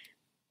know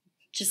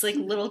just like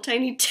little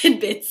tiny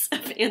tidbits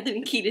of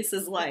Anthony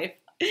Kiedis' life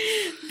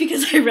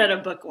because I read a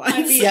book once.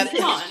 I mean, Yep.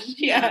 come on.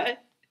 Yeah.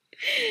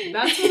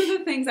 That's one of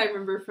the things I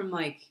remember from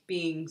like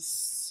being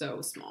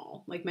so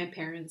small. Like my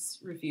parents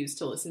refused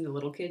to listen to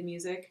little kid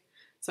music,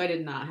 so I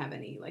did not have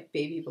any like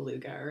Baby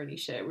Beluga or any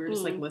shit. We were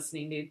just like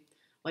listening to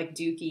like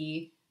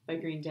Dookie by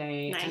Green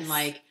Day and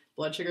like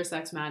Blood Sugar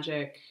Sex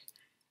Magic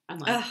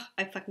and like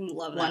I fucking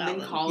love that London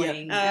album.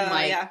 Calling Oh, and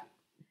like yeah.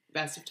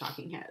 Best of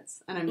Talking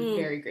Heads, and I'm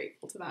very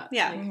grateful to that.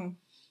 Yeah. Like,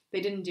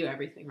 they didn't do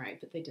everything right,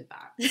 but they did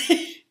that.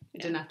 I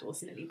didn't have to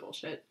listen to any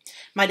bullshit.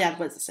 My dad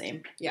was the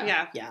same.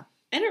 Yeah.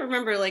 I don't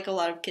remember like a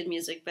lot of kid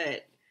music,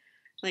 but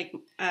like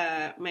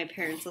my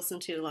parents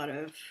listened to a lot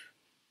of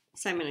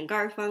Simon and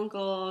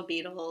Garfunkel,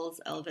 Beatles,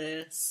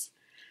 Elvis.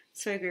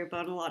 So I grew up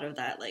on a lot of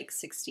that like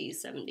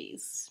 60s,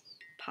 70s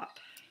pop.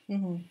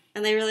 Mm-hmm.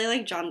 And they really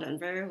like John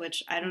Denver,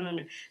 which I don't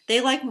know.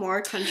 They like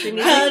more country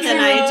music than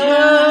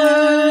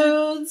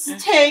I do.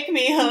 Take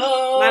me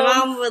home. My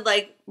mom would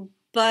like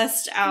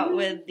bust out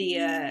with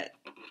the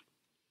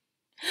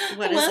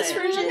what is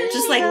it?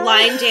 Just like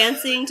line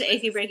dancing to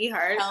Achy Breaky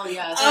Heart. Hell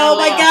yes. Oh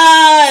my See,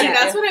 god. Yeah.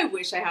 that's what I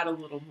wish I had a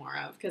little more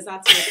of, because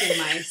that's like in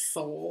my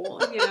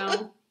soul, you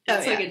know?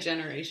 That's like a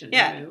generation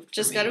removed.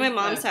 Just for go to me, my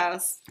mom's but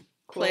house,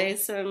 cool. play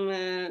some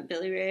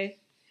Billy Ray.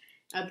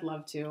 I'd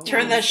love to.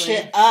 Turn that honestly.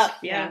 shit up.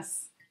 Yeah.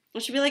 Yes.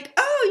 And she'd be like,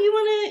 "Oh,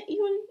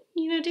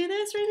 you wanna do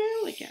this right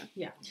now?" Like, yeah.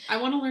 Yeah. I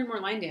want to learn more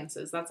line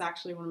dances. That's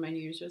actually one of my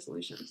New Year's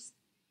resolutions.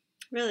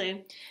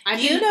 Really?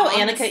 Do you know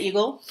Annika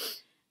Eagle?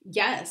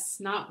 Yes.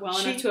 Not well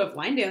She- enough to have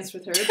line danced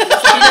with her. She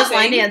does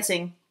line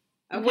dancing.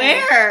 Okay.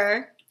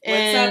 Where?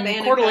 What's up, in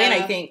Annika? Coeur d'Alene,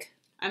 I think.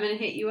 I'm going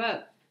to hit you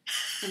up.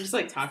 I'm just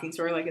like talking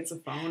to her like it's a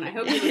phone. I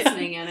hope you're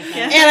listening, Annika.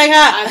 Yeah.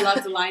 Annika! I'd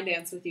love to line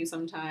dance with you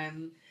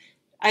sometime.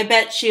 I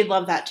bet she'd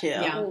love that too.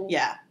 Yeah.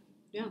 Yeah.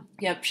 Yeah.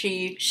 Yep,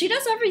 She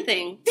does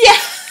everything. Yeah.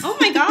 Oh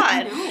my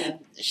god. No.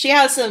 She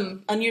has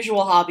some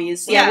unusual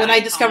hobbies. Yeah. Yeah, when I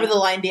discovered the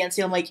line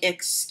dancing, I'm like,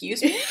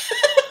 excuse me?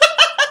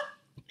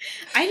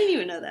 I didn't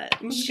even know that.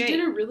 She did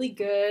a really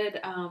good,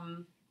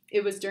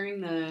 it was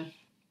during the,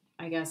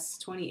 I guess,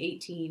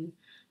 2018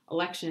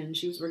 election.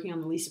 She was working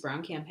on the Lisa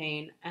Brown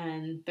campaign,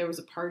 and there was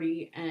a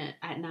party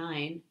at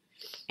 9,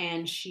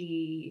 and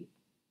she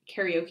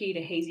karaoke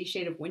to Hazy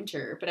Shade of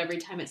Winter, but every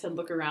time it said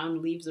look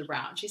around, leaves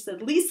around, she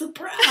said Lisa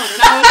Brown,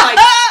 and I was like,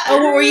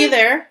 Oh, were you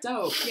there?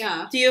 dope,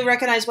 yeah. Do you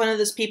recognize one of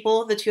those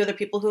people, the two other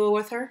people who were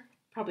with her?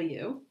 Probably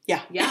you.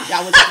 Yeah. Yeah.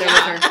 I was there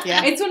with her.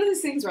 Yeah. It's one of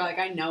those things where, like,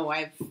 I know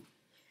I've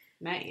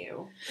met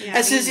you. Yeah.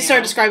 As soon as you email.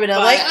 started describing it, I'm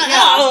But, like,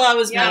 yeah. oh, that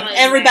was Yeah, me. like,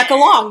 And Rebecca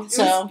Long, It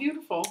so. was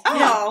beautiful.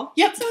 Oh.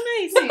 Yep. So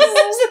nice. It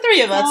was the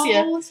three of us, yeah.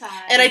 All the time.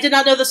 And I did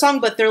not know the song,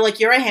 but they're like,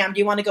 "You're a ham. Do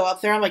you want to go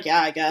up there?" I'm like,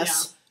 "Yeah, I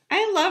guess."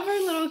 I love our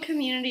little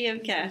community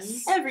of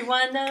guests.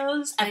 Everyone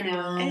knows. I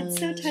know. It's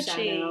so Shout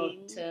touching.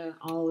 out to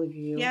all of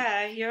you.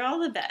 Yeah, you're all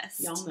the best.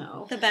 Y'all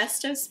know. The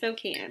best of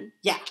Spokane.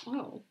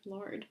 Oh,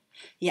 Lord.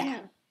 Yeah.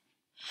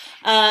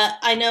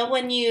 I know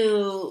when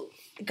you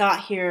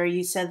got here,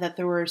 you said that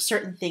there were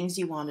certain things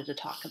you wanted to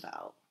talk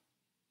about,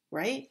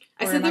 right?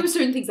 I Or said am there were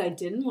certain things I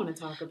didn't want to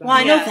talk about. Well,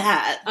 I know Yeah.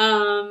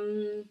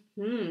 that.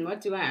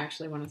 What do I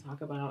actually want to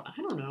talk about?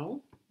 I don't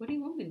know. What do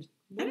you want me to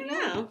I don't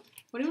know.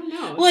 What do you want to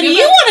know? What do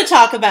you want to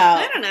talk I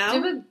about? don't know. Do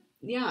you have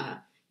yeah.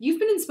 You've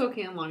been in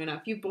Spokane long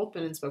enough. You've both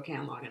been in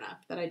Spokane long enough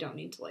that I don't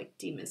need to, like,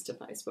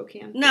 demystify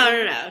Spokane.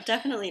 No.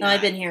 Definitely No, not.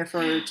 I've been here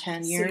for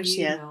 10 years. So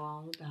you Yeah. know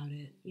all about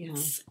it. Yeah.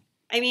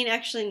 I mean,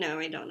 actually, no,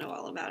 I don't know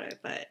all about it,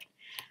 but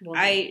Well,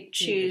 I neither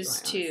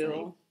choose do I, honestly.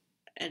 to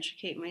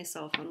educate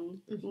myself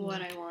on Mhm.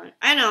 what I want.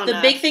 I don't know.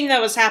 The big thing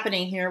that was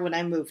happening here when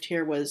I moved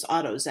here was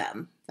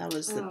AutoZem. That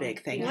was the Oh,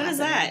 big thing. yeah. What is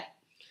happening.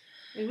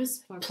 that? It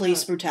was fucked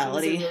Police up.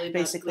 brutality, It was a really bad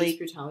basically. police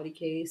brutality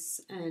case,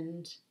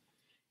 and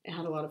it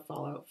had a lot of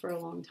fallout for a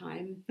long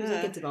time. He was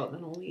like a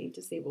developmentally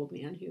disabled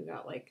man who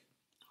got like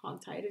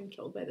hogtied and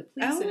killed by the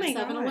police Oh in my a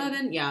God.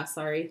 7-Eleven. Yeah,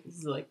 sorry, this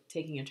is like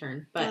taking a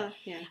turn, but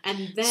yeah.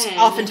 and then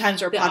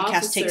Oftentimes our the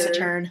podcast takes a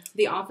turn.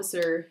 The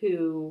officer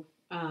who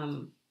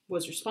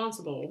was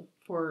responsible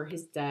for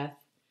his death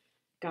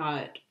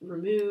got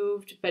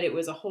removed, but it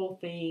was a whole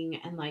thing,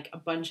 and like a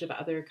bunch of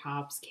other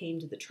cops came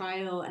to the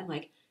trial, and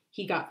like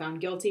he got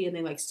found guilty, and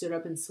they like stood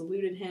up and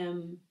saluted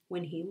him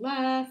when he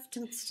left.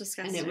 That's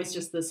disgusting. And it was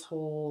just this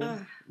whole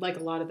like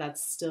a lot of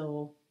that's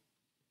still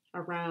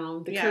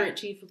around. The current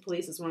chief of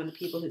police is one of the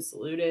people who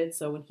saluted,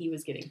 so when he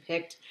was getting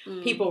picked,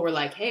 people were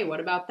like, hey,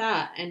 what about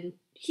that? And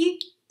he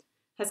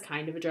has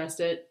kind of addressed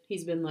it.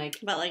 He's been like,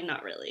 but like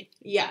not really.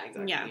 Yeah,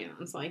 exactly. Yeah. You know,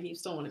 it's like, you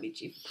still want to be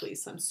chief of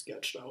police. I'm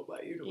sketched out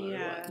by you no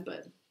matter what.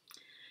 But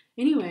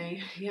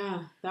anyway,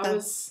 yeah, that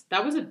was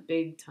a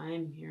big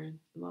time here.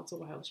 Lots of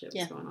wild shit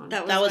was going on.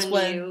 That was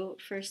when you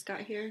first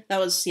got here? That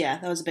was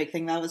a big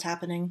thing that was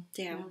happening.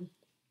 Damn.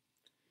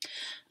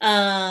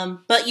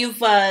 But you've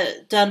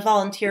done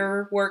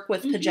volunteer work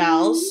with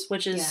PJALs,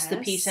 which is the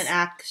Peace and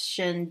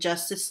Action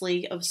Justice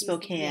League of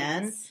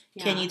Spokane. Yes.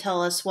 Yeah. Can you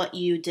tell us what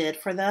you did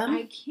for them?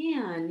 I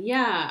can,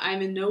 yeah.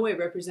 I'm in no way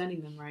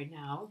representing them right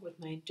now with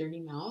my dirty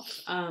mouth.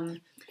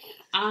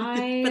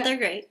 But they're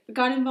great.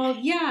 Got involved.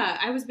 Yeah,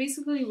 I was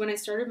basically, when I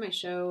started my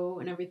show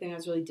and everything, I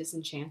was really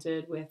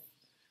disenchanted with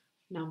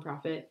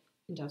nonprofit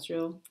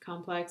industrial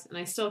complex, and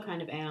I still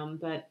kind of am,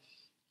 but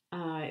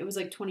it was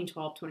like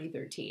 2012,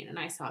 2013, and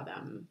I saw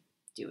them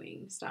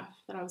doing stuff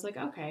that I was like,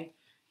 okay,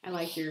 I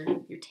like your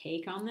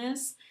take on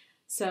this.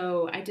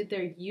 So I did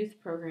their youth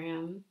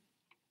program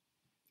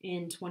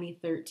in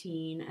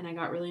 2013, and I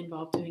got really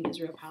involved doing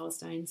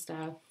Israel-Palestine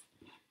stuff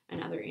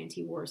and other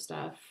anti-war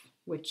stuff,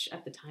 which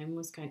at the time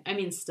was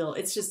still,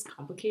 it's just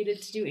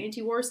complicated to do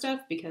anti-war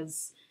stuff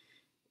because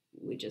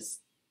we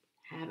just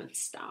haven't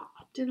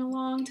stopped in a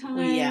long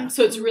time. Yeah.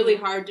 So it's really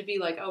hard to be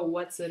like, oh,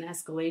 what's an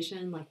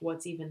escalation? Like,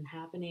 what's even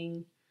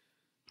happening?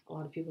 A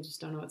lot of people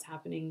just don't know what's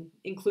happening,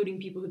 including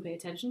people who pay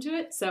attention to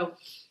it. So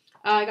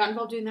I got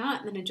involved doing that,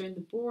 and then I joined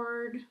the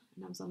board,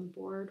 and I was on the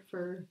board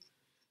for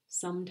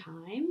some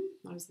time.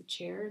 I was the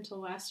chair until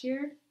last year,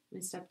 and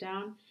I stepped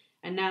down.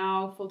 And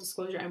now, full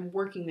disclosure, I'm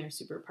working there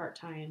super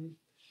part-time,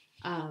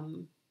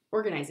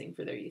 organizing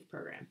for their youth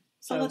program.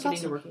 So that's getting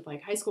awesome. to work with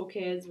like high school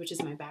kids, which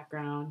is my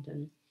background,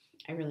 and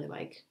I really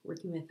like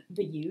working with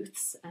the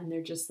youths, and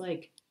they're just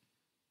like,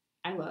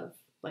 I love,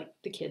 like,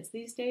 the kids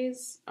these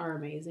days are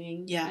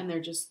amazing. Yeah. And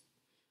they're just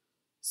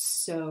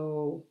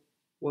so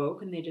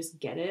woke, and they just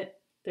get it.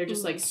 They're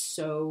just like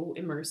so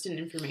immersed in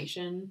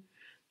information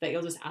that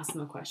you'll just ask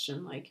them a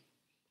question. Like,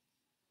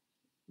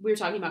 we were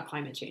talking about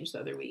climate change the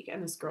other week,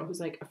 and this girl who's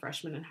like a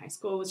freshman in high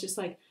school was just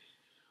like,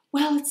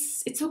 well,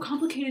 it's so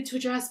complicated to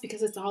address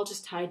because it's all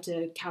just tied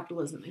to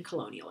capitalism and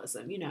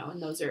colonialism, you know,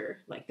 and those are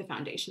like the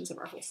foundations of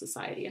our whole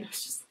society. And I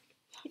was just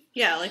like,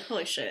 yeah, like,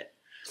 holy shit.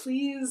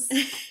 Please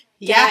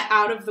get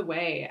out of the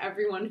way.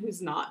 Everyone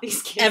who's not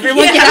these kids.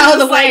 Everyone get out of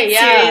the way,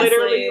 yeah.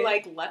 Literally,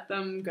 like, let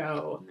them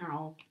go. And they're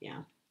all,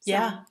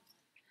 So,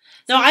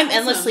 no, I'm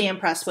endlessly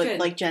impressed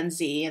with, like, Gen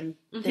Z and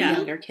the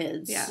younger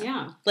kids.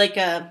 Yeah. Like,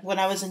 when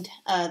I was in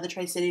the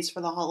Tri-Cities for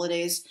the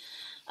holidays,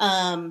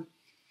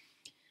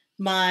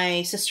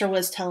 my sister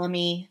was telling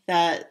me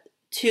that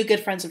two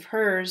good friends of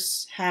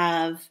hers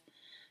have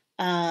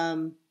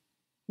now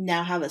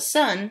have a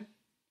son,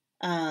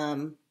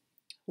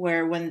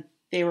 where when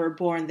they were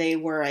born, they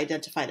were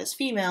identified as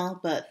female,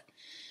 but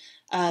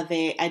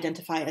they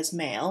identify as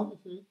male.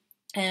 Mm-hmm.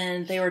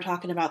 And they were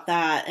talking about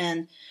that.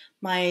 And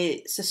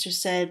my sister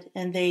said,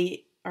 and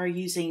they are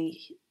using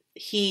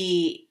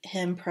he,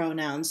 him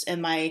pronouns.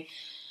 And my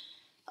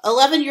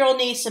 11-year-old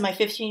niece and my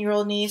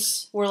 15-year-old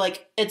niece were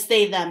like, it's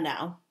they, them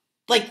now.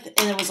 Like,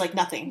 and it was like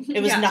nothing.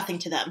 It was nothing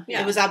to them.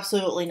 Yeah. It was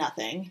absolutely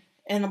nothing.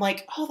 And I'm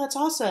like, oh, that's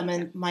awesome.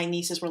 And my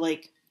nieces were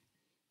like,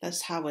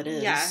 that's how it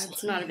is. Yeah,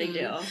 it's not a big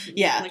deal.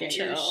 Yeah. Like, get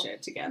your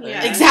shit together.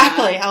 Yeah.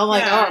 Exactly. I'm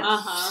like,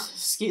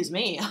 excuse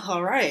me.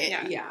 All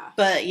right. Yeah.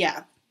 But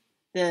yeah,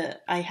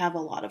 I have a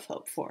lot of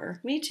hope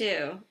for. Me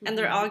too. And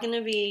they're all going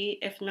to be,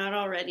 if not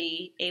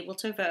already, able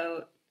to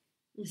vote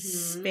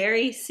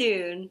very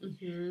soon.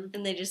 Mm-hmm.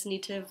 And they just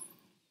need to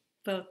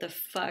vote the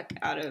fuck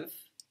out of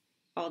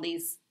all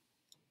these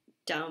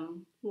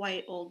dumb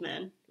white old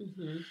men.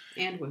 Mm-hmm.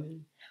 And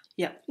women.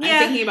 Yep. I'm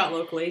thinking about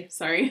locally.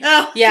 Sorry.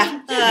 Oh.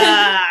 Yeah.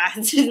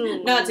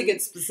 Not to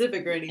get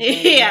specific or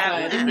anything.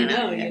 Yeah. But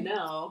you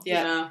know.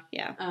 Yeah.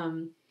 Yeah.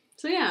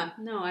 So yeah,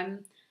 no,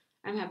 I'm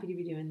happy to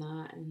be doing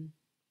that and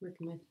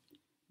working with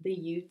the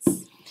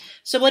youths.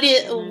 So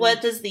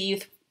what does the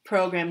youth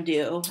program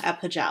do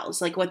at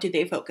PJALs? Like, what do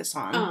they focus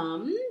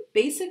on?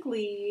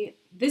 Basically,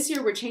 this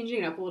year we're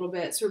changing it up a little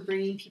bit. So we're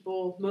bringing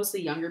people,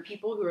 mostly younger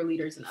people who are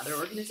leaders in other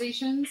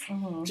organizations,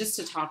 just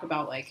to talk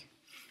about, like,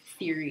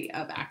 theory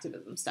of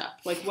activism stuff.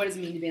 Like, what does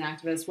it mean to be an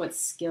activist? What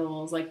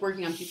skills? Like,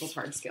 working on people's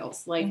hard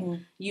skills. Like,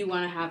 you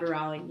want to have a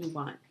rally, you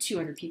want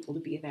 200 people to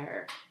be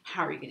there.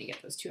 How are you going to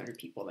get those 200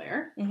 people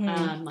there?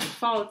 Like,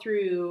 follow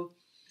through,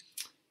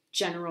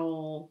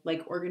 general,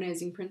 like,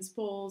 organizing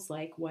principles,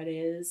 like, what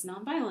is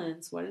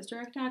nonviolence, what is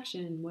direct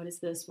action, what is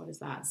this, what is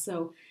that.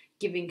 So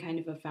giving kind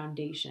of a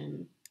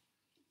foundation.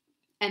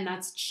 And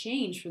that's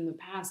changed from the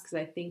past, because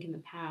I think in the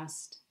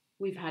past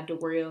we've had to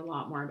worry a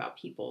lot more about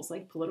people's,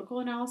 like, political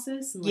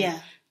analysis and, like,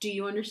 do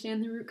you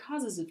understand the root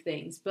causes of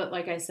things? But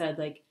like I said,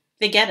 like,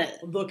 they get it.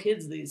 The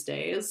kids these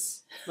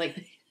days,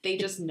 like, they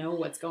just know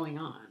what's going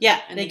on.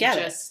 Yeah, and they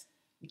just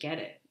get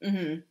it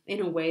mm-hmm.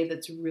 in a way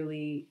that's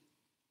really,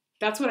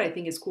 that's what I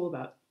think is cool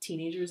about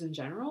teenagers in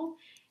general,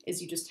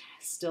 is you just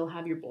still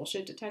have your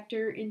bullshit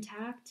detector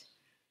intact,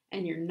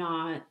 and you're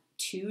not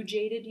too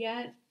jaded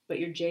yet, but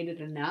you're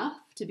jaded enough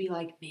to be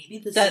like, maybe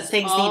this is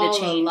things all need to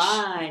change. A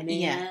lie, man.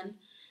 Yeah.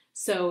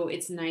 So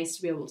it's nice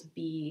to be able to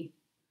be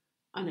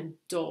an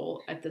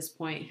adult at this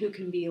point who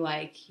can be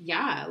like,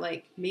 yeah,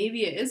 like,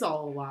 maybe it is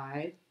all a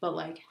lie, but,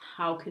 like,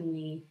 how can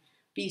we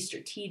be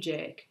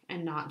strategic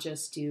and not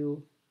just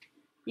do,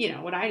 you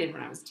know, what I did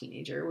when I was a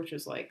teenager, which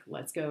was like,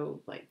 let's go,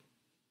 like,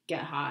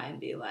 get high and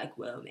be like,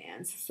 whoa,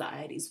 man,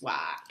 society's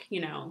whack,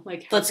 you know,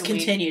 like, let's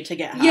continue to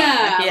get high.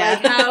 Yeah,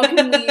 like, how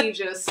can we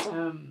just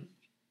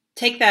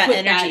take that put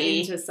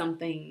energy that into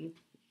something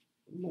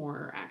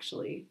more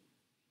actually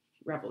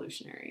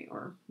revolutionary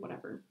or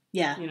whatever.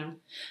 Yeah. You know?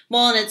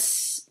 Well, and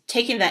it's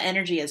taking that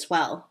energy as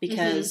well,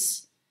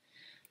 because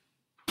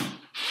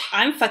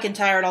I'm fucking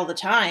tired all the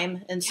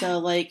time. And so,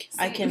 like,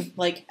 same. I can,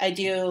 like, I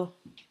do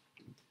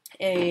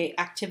a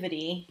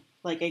activity,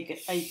 like,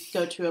 I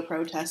go to a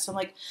protest. I'm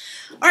like,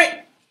 all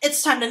right,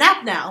 it's time to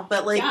nap now.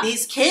 But, like,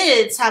 these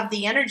kids have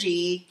the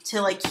energy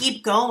to, like,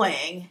 keep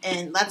going.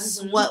 And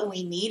that's what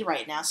we need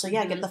right now. So,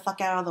 yeah, get the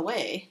fuck out of the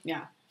way.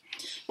 Yeah.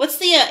 What's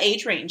the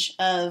age range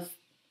of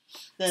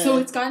So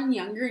it's gotten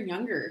younger and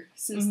younger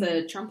since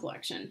the Trump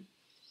election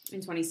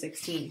in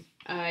 2016.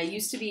 It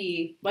used to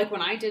be, like,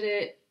 when I did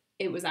it,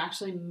 it was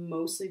actually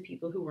mostly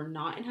people who were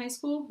not in high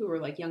school, who were,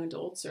 like, young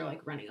adults or,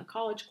 like, running a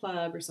college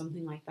club or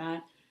something like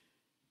that.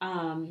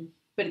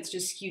 But it's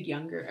just skewed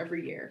younger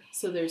every year.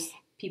 So there's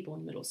people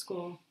in middle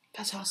school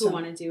That's awesome. who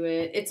want to do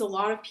it. It's a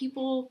lot of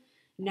people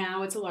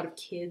now. It's a lot of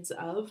kids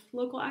of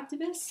local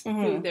activists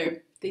who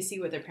they see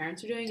what their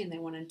parents are doing and they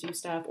want to do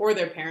stuff, or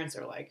their parents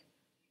are like,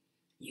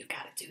 you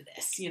gotta do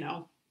this, you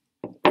know?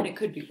 And it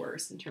could be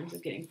worse in terms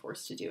of getting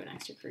forced to do an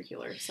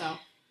extracurricular. So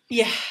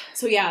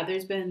yeah,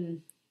 there's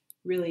been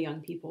really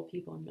young people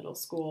in middle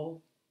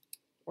school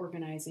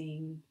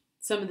organizing.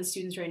 Some of the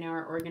students right now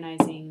are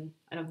organizing,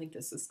 I don't think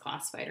this is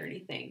classified or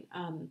anything,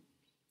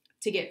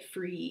 to get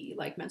free,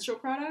 like, menstrual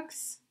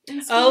products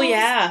in schools. Oh,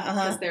 yeah.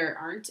 Because there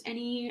aren't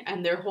any.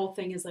 And their whole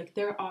thing is, like,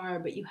 there are,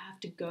 but you have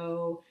to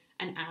go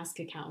and ask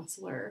a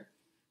counselor.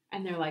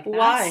 And they're like, that's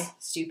why?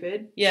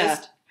 Stupid. Yeah.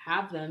 Just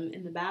have them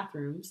in the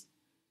bathrooms.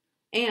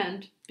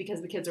 And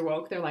because the kids are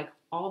woke, they're like,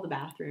 all the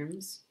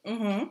bathrooms,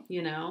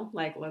 you know,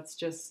 like, let's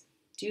just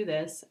do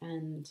this.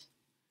 And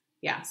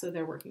yeah, so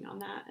they're working on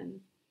that,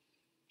 and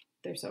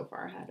they're so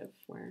far ahead of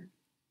where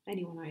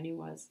anyone I knew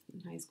was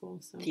in high school.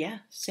 So yeah,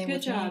 same good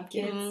with job,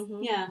 me. kids.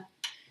 Yeah.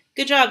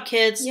 Good job,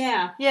 kids.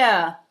 Yeah.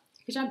 Yeah.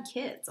 Good job,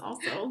 kids,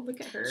 also. Look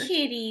at her.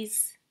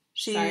 Kitties.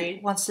 She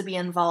wants to be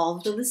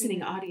involved. The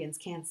listening audience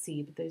can't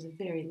see, but there's a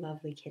very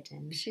lovely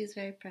kitten. She's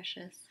very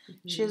precious.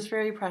 She is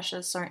very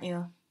precious, aren't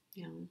you?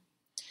 Yeah.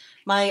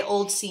 My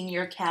old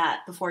senior cat,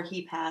 before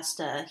he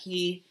passed,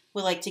 he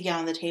would like to get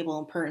on the table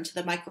and purr into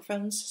the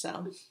microphones,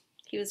 so.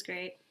 He was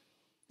great.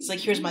 It's like,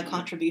 here's my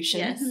contribution.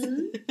 Yes.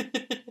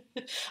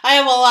 I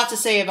have a lot to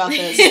say about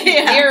this.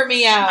 Hear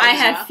me out. I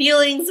have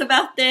feelings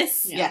about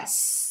this. Yeah.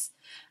 Yes.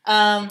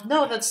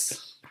 No,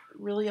 that's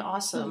really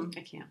awesome.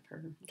 I can't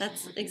purr.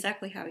 That's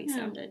exactly how he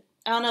sounded.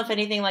 I don't know if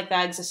anything like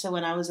that existed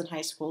when I was in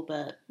high school,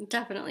 but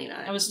definitely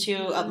not. I was too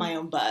up my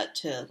own butt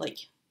to, like.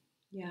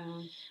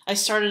 Yeah. I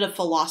started a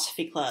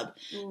philosophy club.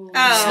 Ooh.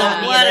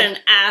 Oh, what an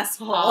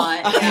asshole.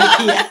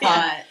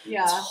 Hot.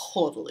 Yeah.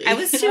 Totally. I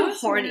was too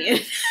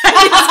horny.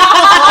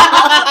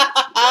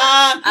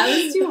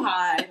 I was too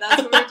high.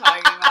 That's what we're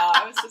talking about.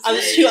 I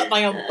was too up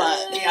my own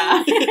butt.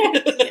 Yeah.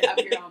 Up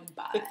your own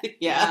butt.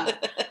 Yeah.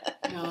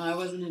 No, I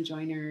wasn't a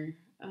joiner.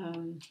 I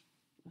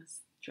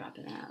was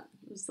dropping out.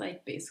 It was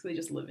like basically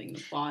just living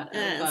the plot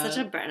of such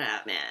a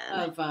burnout, man.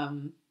 Of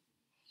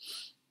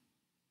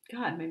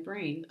God, my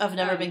brain. I've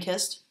never been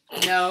kissed.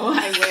 No,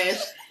 I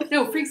wish.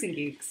 No, Freaks and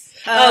Geeks.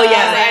 Oh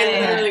yeah, I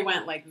literally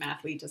went like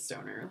mathlete to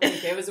stoner.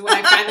 Like, it was when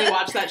I finally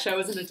watched that show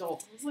as an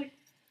adult. I was like,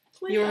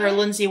 you were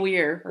Lindsay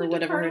Weir or Linda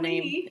whatever Cardellini. her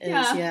name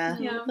is.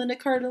 Yeah. Linda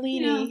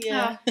Cardellini.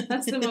 Yeah.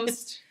 That's the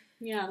most.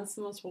 Yeah, that's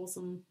the most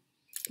wholesome.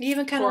 You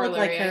even kind of look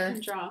like her. I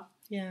can draw.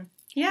 Yeah.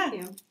 Yeah.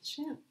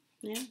 Shit.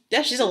 Yeah.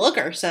 Yeah, she's a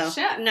looker. So.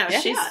 Shit. No, yeah.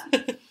 she's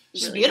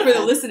really beautiful for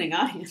the listening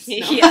audience. No.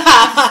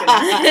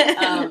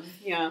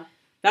 Yeah.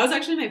 That was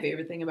actually my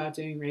favorite thing about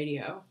doing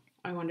radio.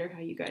 I wonder how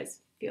you guys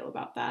feel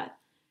about that.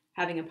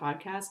 Having a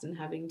podcast and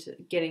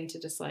getting to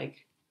just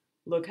like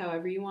look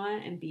however you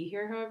want and be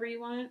here however you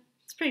want.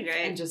 It's pretty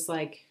great. And just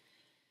like.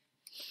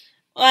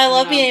 Well, I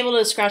love being able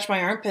to scratch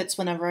my armpits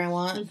whenever I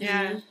want.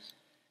 Yeah.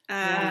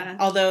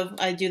 Although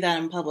I do that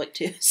in public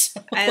too.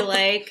 So. I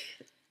like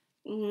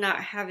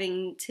not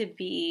having to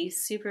be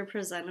super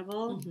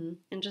presentable Mm-hmm.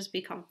 and just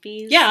be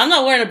comfy. Yeah, I'm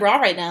not wearing a bra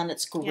right now, and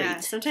it's great. Yeah,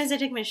 sometimes I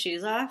take my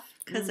shoes off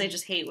because I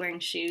just hate wearing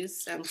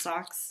shoes and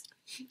socks.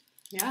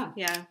 Yeah.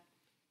 Yeah.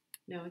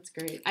 No, it's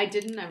great. I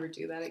didn't ever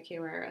do that at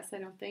KYRS, I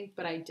don't think,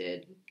 but I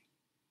did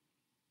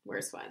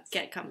wear sweats.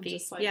 Get comfy. And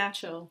just, Yeah.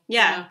 chill.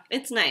 Yeah,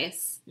 it's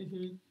nice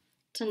Mm-hmm.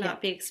 to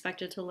not be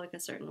expected to look a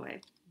certain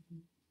way.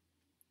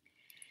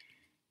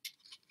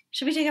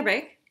 Should we take a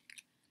break?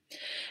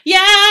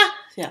 Yeah!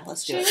 Yeah,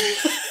 let's do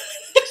it.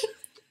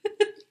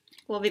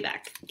 We'll be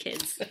back,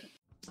 kids.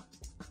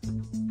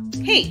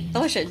 Hey,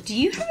 Alicia, do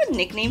you have a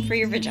nickname for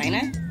your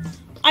vagina?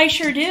 I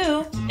sure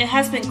do. It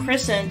has been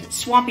christened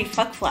Swampy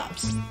Fuck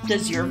Flaps.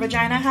 Does your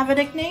vagina have a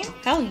nickname?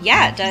 Hell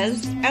yeah, it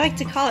does. I like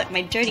to call it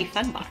my dirty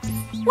fun box.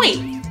 Wait,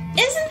 isn't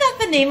that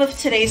the name of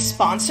today's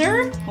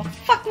sponsor? Well,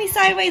 fuck me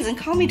sideways and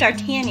call me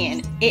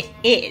D'Artagnan. It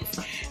is.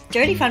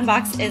 Dirty Fun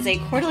Box is a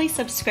quarterly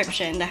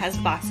subscription that has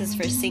boxes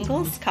for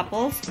singles,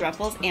 couples,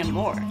 throuples, and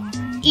more.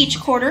 Each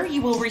quarter,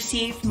 you will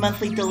receive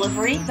monthly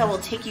delivery that will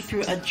take you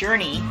through a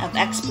journey of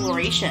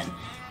exploration,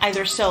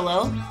 either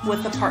solo,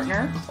 with a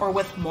partner, or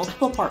with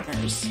multiple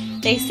partners.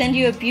 They send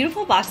you a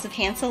beautiful box of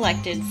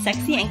hand-selected,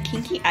 sexy and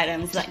kinky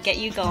items that get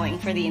you going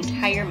for the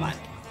entire month.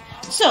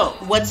 So,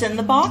 what's in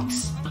the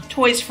box?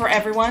 Toys for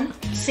everyone,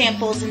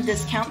 samples and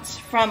discounts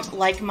from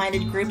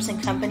like-minded groups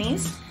and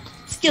companies,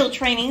 skill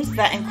trainings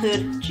that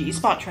include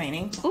G-spot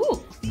training,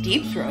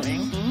 deep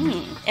throating,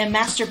 and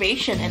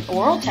masturbation and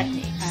oral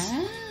techniques.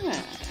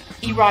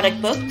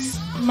 Erotic books,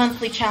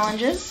 monthly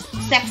challenges,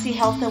 sexy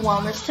health and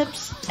wellness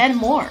tips, and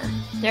more.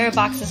 There are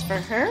boxes for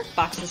her,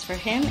 boxes for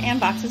him, and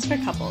boxes for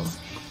couples.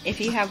 If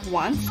you have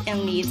wants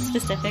and needs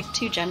specific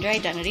to gender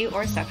identity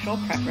or sexual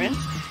preference,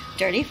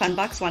 Dirty Fun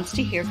Box wants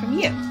to hear from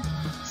you.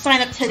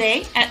 Sign up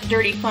today at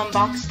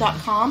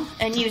dirtyfunbox.com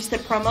and use the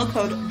promo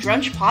code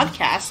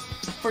DrunchPodcast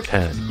for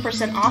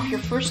 10% off your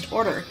first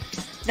order.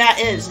 That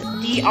is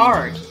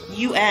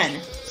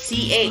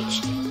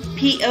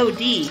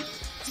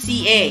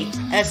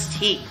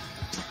DRUNCHPODCAST.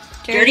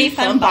 Dirty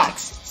Fun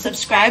Box.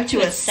 Subscribe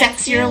to a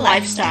sexier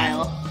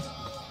lifestyle.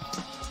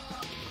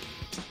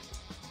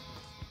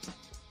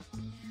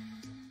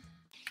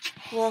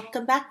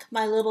 Welcome back,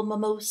 my little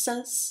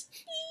mimosas.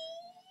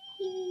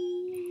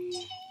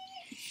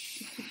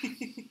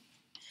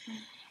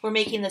 We're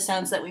making the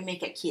sounds that we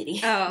make at Kitty.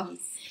 Oh,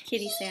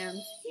 kitty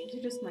sounds. These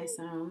are just my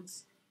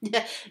sounds.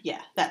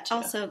 Yeah, that too.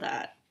 Also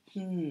that.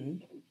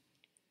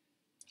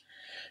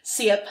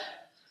 Sip.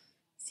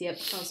 Sip.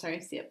 Oh, sorry,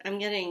 sip. I'm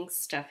getting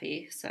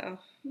stuffy, so.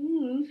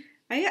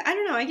 I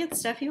don't know. I get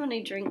stuffy when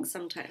I drink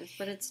sometimes,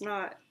 but it's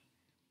not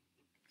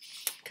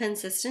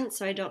consistent,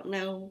 so I don't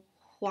know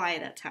why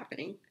that's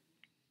happening.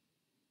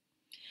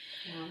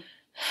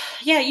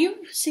 Yeah,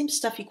 you seem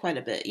stuffy quite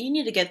a bit. You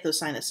need to get those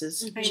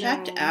sinuses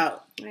checked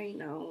out. I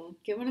know.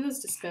 Get one of those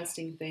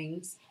disgusting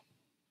things.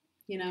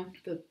 You know,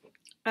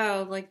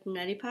 Oh, like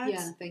neti pots?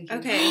 Yeah, thank you.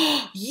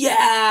 Okay.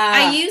 Yeah!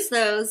 I use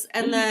those,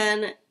 and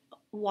then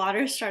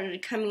water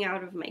started coming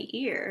out of my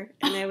ear,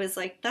 and I was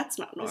like, that's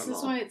not normal. This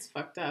is why it's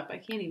fucked up. I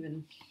can't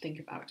even think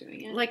about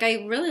doing it. Like,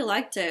 I really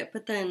liked it,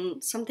 but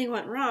then something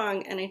went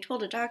wrong, and I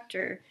told a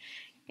doctor.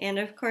 And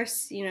of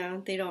course, you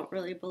know, they don't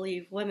really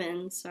believe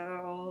women,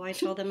 so I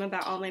told them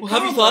about all my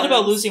problems. Have you thought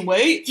about losing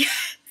weight?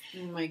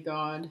 Oh my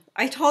god.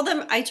 I told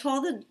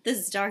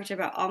this doctor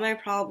about all my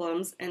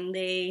problems, and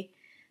they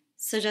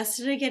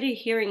suggested I get a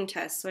hearing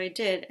test, so I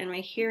did, and my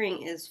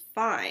hearing is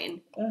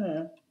fine,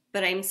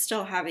 but I'm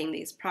still having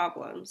these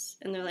problems.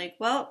 And they're like,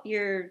 well,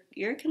 your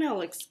ear canal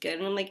looks good.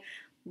 And I'm like,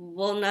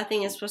 well,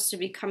 nothing is supposed to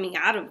be coming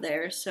out of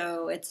there,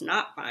 so it's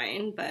not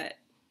fine, but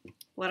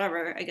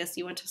whatever. I guess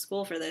you went to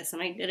school for this,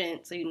 and I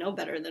didn't, so you know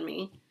better than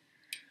me.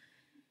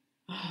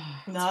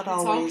 Not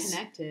always. always. It's all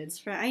connected.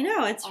 I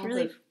know, it's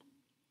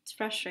it's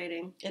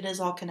frustrating. It is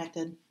all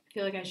connected. I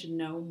feel like I should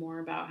know more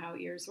about how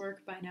ears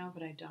work by now,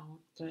 but I don't.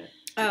 But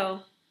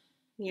oh,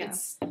 yeah,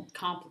 it's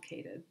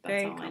complicated. That's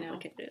very all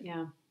complicated. I know.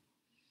 Yeah,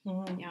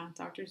 Mm-hmm. yeah.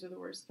 Doctors are the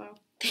worst, though.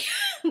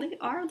 They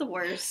are the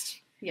worst.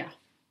 Yeah.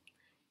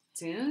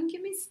 Don't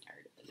get me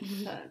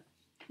started. But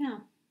yeah.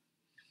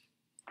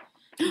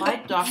 My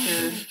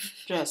doctor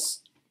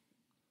just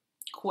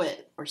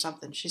quit or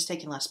something. She's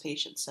taking less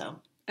patients, so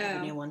I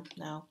have a new one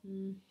now.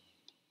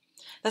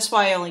 That's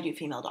why I only do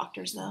female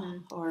doctors, though,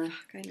 or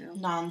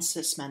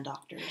non-cis men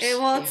doctors.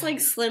 It's like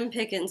slim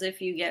pickings if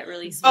you get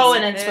really specific. Oh,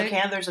 and in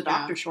Spokane, there's a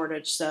doctor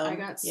shortage, so I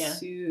got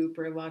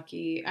super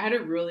lucky. I had a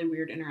really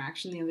weird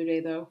interaction the other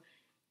day, though,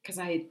 because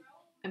I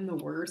am the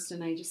worst,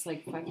 and I just,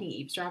 like, fucking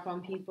eavesdrop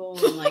on people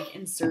and, like,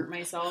 insert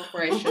myself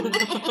where I shouldn't.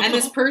 And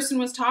this person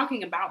was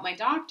talking about my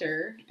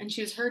doctor, and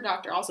she was her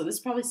doctor also. This is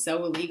probably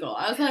so illegal.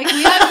 I was like,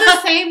 we have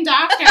the same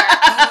doctor.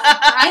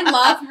 I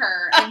love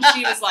her. And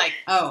she was like,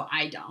 oh,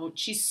 I don't.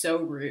 She's so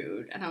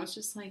rude. And I was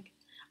just like,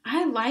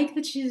 I like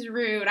that she's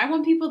rude. I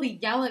want people to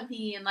yell at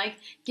me and, like,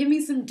 give me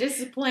some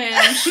discipline.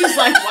 And she was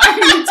like, why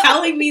are you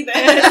telling me this?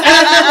 Who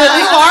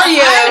are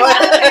you?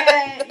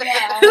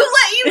 Who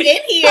let you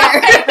in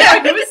here?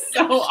 It was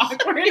so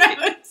awkward.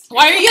 I was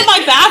Why are you in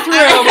my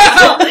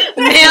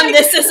bathroom? Ma'am,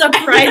 this is a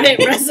private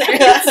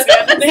residence.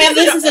 Ma'am,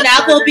 this is an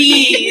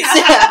Applebee's.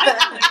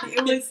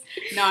 It was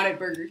not at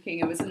Burger King.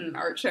 It was in an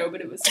art show, but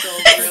it was still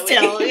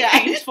really yeah.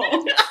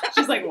 painful.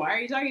 She's like, why are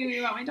you talking to me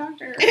about my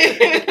doctor?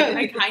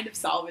 I kind of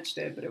salvaged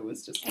it, but it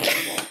was just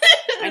horrible.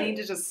 I need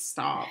to just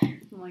stop.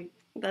 I'm like,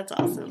 that's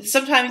awesome.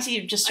 Sometimes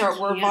you just start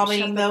word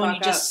vomiting, though, and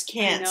you just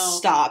can't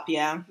stop,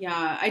 yeah.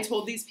 Yeah, I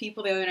told these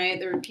people the other night,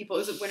 there were people,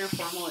 it was a winter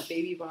formal at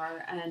Baby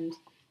Bar, and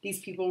these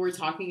people were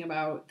talking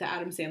about the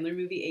Adam Sandler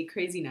movie, 8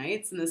 Crazy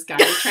Nights, and this guy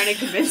was trying to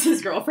convince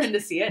his girlfriend to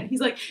see it, and he's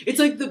like, it's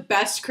like the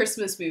best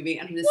Christmas movie,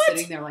 and I'm just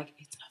sitting there like,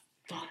 it's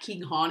a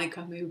fucking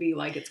Hanukkah movie,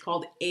 like, it's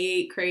called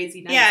 8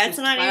 Crazy Nights. Yeah, it's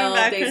not even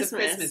about Days Christmas. of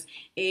Christmas.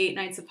 8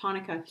 Nights of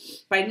Hanukkah.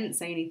 But I didn't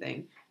say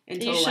anything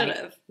until,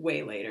 like,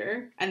 way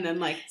later, and then,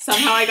 like,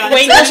 somehow I got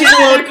into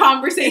another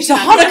conversation. It's a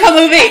Hanukkah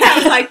movie! I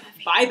was like,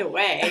 by the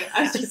way,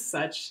 I was just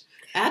such...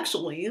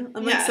 Actually,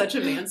 I'm like such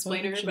a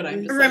mansplainer, but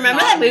I'm just remember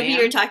that movie you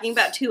were talking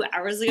about 2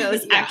 hours ago? It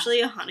was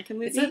actually a Hanukkah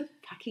movie. It's a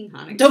fucking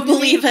Hanukkah. Don't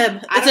believe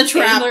him. It's a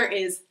trap. Sandler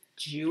is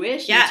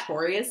Jewish,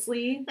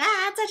 notoriously.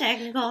 That's a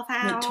technical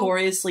foul.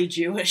 Notoriously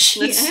Jewish.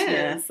 He is.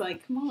 Yeah.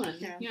 Like, come on.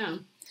 Yeah.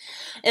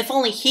 If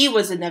only he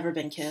was a never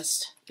been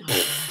kissed.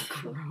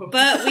 Gross.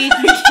 But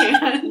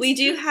we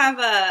do have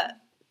a.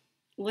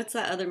 What's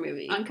that other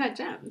movie? Uncut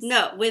Gems.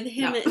 No, with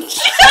him. No.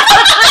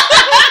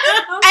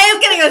 I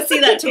am gonna go see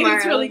that tomorrow.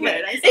 It's really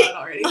good. I saw it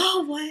already.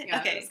 Oh, what? Yeah,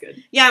 okay. It was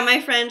good. Yeah,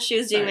 my friend, she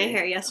was doing my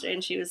hair yesterday,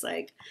 and she was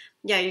like,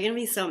 yeah, you're gonna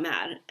be so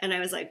mad. And I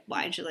was like,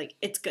 why? And she's like,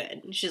 it's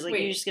good. And she's like,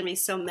 you're just gonna be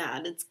so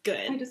mad. It's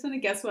good. I just want to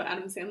guess what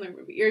Adam Sandler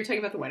movie. You're talking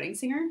about The Wedding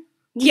Singer?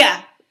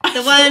 Yeah.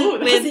 The one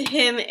with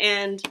him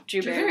and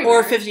Drew Barrymore.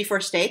 Or 54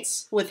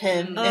 States with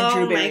him and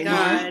Drew Barrymore. Oh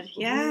my god,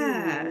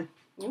 yeah.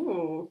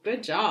 Ooh,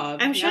 good job.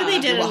 I'm sure they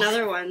did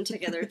another one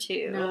together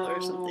too, no, or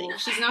something.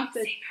 She's not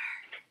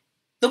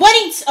the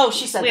weddings. Oh,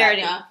 she said we that.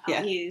 Already,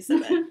 yeah, you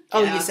said that.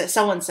 Oh, you said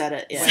someone said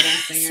it. Yeah,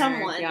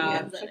 someone.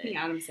 Yeah, fucking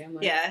Adam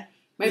Sandler. Yeah,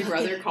 my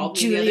brother called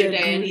me the other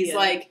day, and he's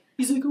like,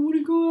 I want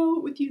to go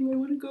out with you. I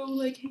want to go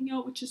like hang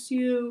out with just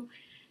you.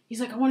 He's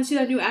like, I want to see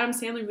that new Adam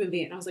Sandler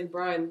movie. And I was like,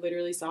 bro, I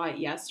literally saw it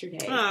yesterday.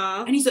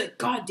 Aww. And he's like,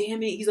 God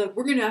damn it. He's like,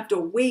 we're going to have to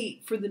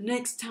wait for the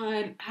next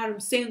time Adam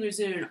Sandler's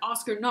in an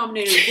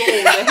Oscar-nominated role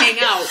to hang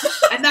out.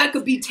 And that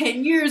could be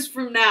 10 years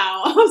from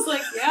now. I was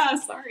like, yeah,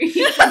 sorry.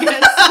 I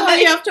guess. Why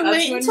you have to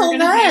wait until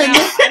then?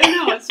 I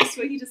don't know. It's just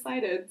what he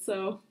decided.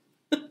 So,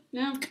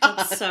 yeah.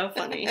 That's so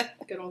funny.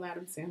 Good old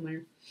Adam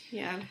Sandler.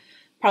 Yeah.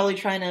 Probably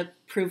trying to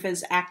prove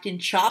his acting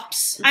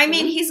chops. I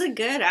mean, he's a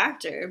good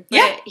actor.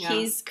 But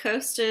he's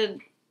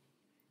coasted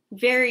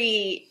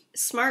very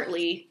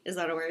smartly, is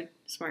that a word?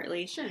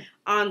 Smartly. Sure.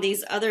 On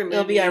these other movies.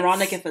 It'll be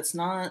ironic if it's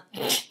not.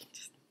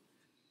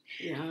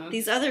 Yeah.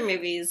 These other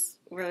movies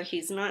where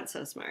he's not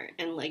so smart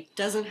and, like,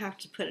 doesn't have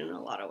to put in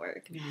a lot of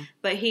work. Yeah.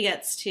 But he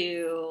gets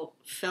to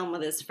film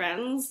with his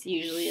friends,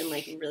 usually in,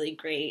 like, really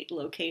great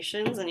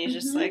locations, and he's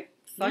just like,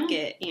 fuck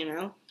it, you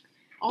know?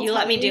 You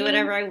let me do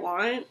whatever I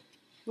want.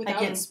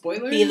 Without I can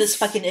spoilers. Be this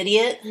fucking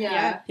idiot.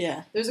 Yeah.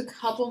 There's a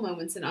couple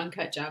moments in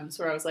Uncut Gems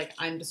where I was like,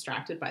 I'm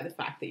distracted by the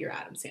fact that you're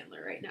Adam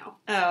Sandler right now.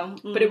 Oh.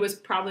 But it was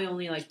probably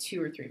only like 2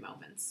 or 3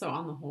 moments. So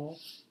on the whole,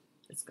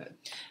 it's good.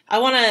 I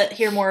want to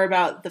hear more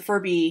about the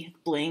Furby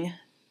bling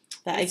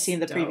that I see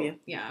in the preview.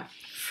 Yeah.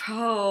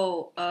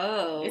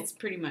 Oh. It's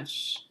pretty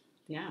much,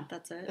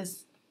 That's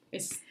it.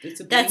 It's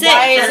a bling. That's it.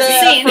 Why is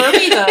it a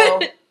Furby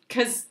though?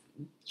 Because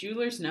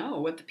jewelers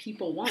know what the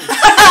people want.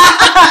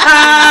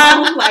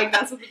 Like,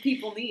 that's what the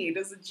people need,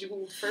 is a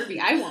jeweled Furby.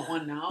 I want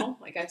one now.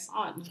 Like, I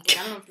saw it. And I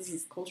don't know if this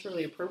is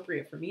culturally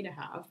appropriate for me to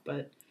have,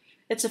 but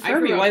it's a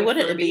Furby. Why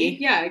wouldn't it be?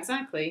 Yeah,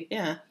 exactly.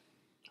 Yeah.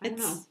 I don't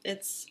know.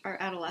 It's our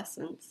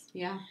adolescence.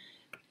 Yeah.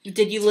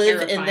 Did you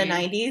live in the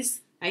 90s?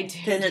 I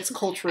did. Then it's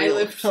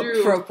culturally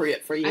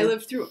appropriate for you. I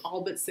lived through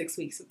all but 6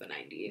 weeks of the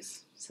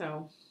 90s.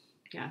 So,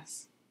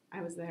 yes,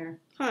 I was there.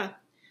 Huh.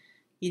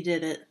 You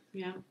did it.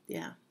 Yeah.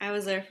 Yeah. I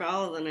was there for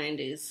all of the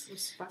 90s. It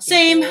was fucking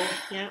Same. cool.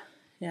 Yeah.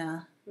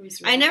 Yeah. It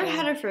was really I never cool.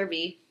 had a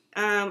Furby.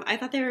 I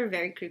thought they were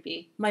very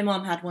creepy. My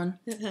mom had one.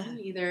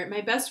 Either. My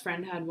best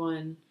friend had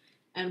one,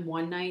 and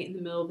one night in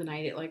the middle of the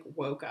night, it like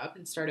woke up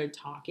and started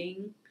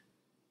talking,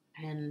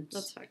 and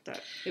that's fucked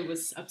up. It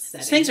was upsetting.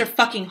 These things are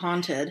fucking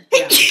haunted.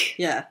 Yeah.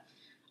 Yeah.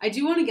 I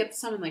do want to get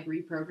some and like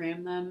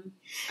reprogram them.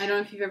 I don't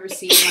know if you've ever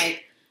seen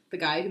like the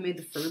guy who made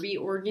the Furby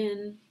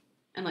organ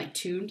and like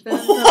tuned them.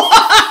 And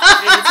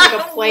it's like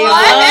a play on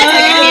it. It's like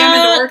a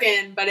Hammond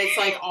organ, but it's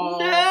like all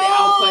the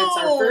outputs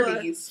are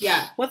Furbies.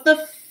 Yeah. What the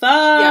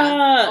fuck?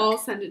 Yeah. I'll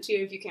send it to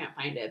you if you can't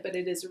find it, but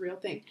it is a real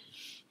thing.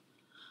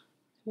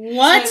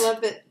 What? So I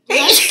love that.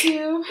 Bless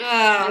you.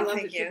 I love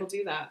that you. people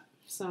do that.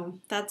 So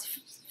that's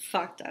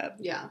fucked up.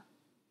 Yeah.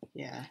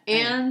 Yeah.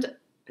 And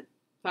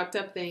fucked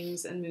up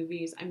things and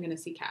movies. I'm gonna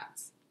see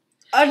Cats.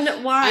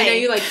 No, why? I know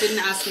you like didn't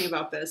ask me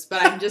about this,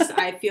 but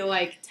I feel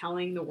like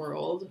telling the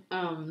world.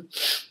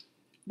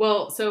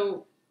 Well,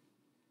 so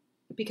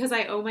because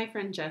I owe my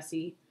friend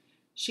Jessie,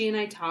 she and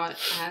I taught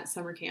at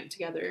summer camp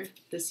together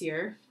this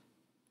year.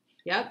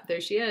 Yep,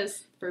 there she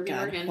is, Furby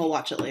Morgan. We'll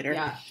watch it later.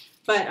 Yeah,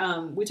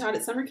 But we taught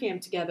at summer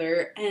camp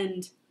together,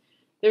 and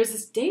there was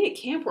this day at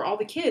camp where all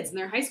the kids, and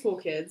they're high school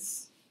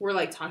kids, were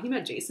like talking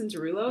about Jason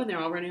Derulo, and they're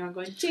all running around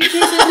going,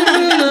 Jason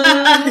Derulo!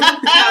 And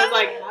I was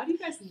like, how do you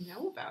guys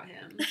know about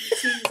him? It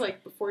seems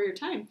like before your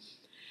time.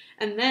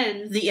 And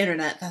then... The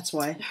internet, that's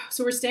why.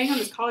 So we're staying on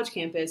this college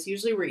campus.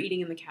 Usually we're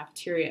eating in the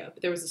cafeteria,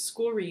 but there was a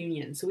school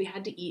reunion, so we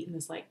had to eat in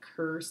this, like,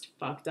 cursed,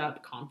 fucked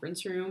up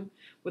conference room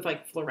with,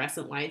 like,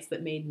 fluorescent lights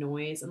that made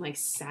noise and, like,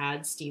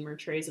 sad steamer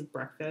trays of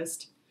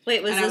breakfast.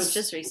 Wait, was this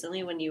just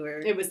recently when you were...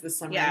 It was this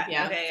summer, yeah.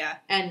 Okay, yeah.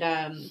 And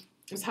I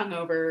was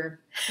hungover.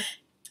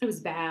 It was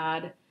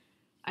bad.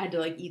 I had to,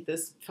 like, eat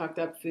this fucked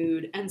up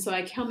food. And so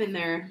I come in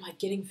there, I'm, like,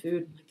 getting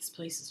food. I'm like, this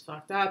place is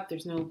fucked up.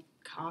 There's no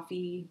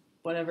coffee,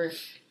 whatever.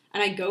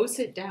 And I go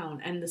sit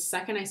down, and the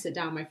second I sit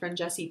down, my friend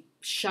Jessie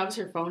shoves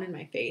her phone in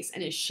my face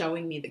and is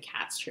showing me the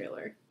Cats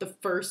trailer. The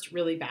first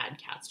really bad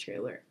Cats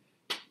trailer.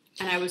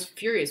 And I was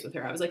furious with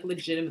her. I was, like,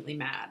 legitimately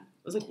mad.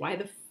 I was like, why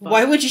the fuck?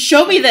 Why would you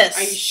show me this?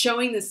 Are you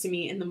showing this to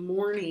me in the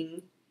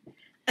morning?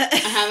 I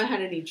haven't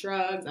had any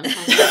drugs. I'm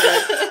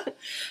hungry.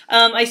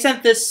 I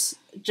sent this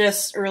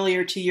just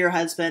earlier to your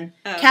husband.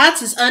 Oh.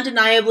 Cats is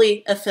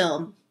undeniably a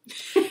film.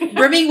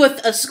 Brimming with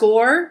a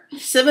score,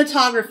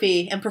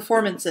 cinematography, and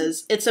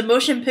performances, it's a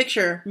motion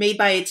picture made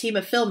by a team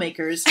of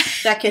filmmakers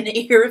that can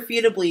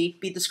irrefutably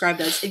be described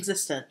as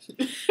existent.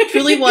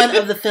 Truly one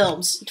of the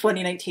films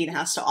 2019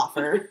 has to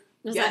offer.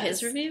 Was that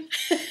his review?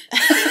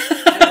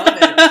 I love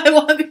it. I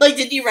want to be like,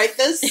 did you write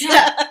this?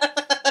 Yeah.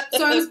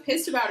 So I was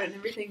pissed about it and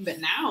everything, but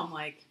now I'm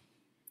like,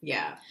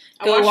 yeah.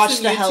 Go watch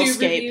some the YouTube hellscape.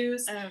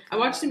 Reviews. Oh, I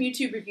watched some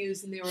YouTube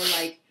reviews, and they were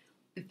like,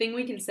 the thing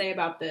we can say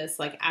about this,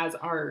 like, as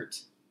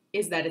art,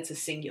 is that it's a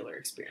singular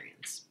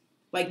experience.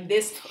 Like,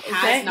 this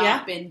has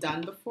not been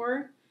done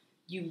before.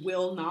 You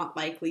will not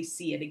likely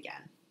see it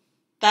again.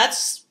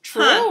 That's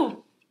true. Huh.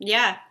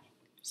 Yeah.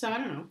 So, I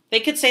don't know. They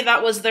could say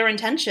that was their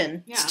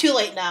intention. Yeah. It's too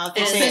late now if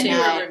they I'll say send it you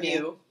now. a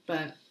review,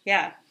 but...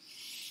 Yeah.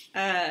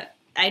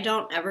 I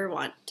don't ever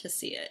want to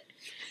see it.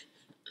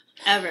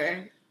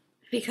 Ever.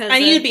 Because I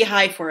need to be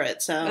high for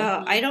it,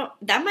 so... I don't...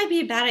 That might be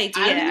a bad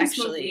idea, I don't even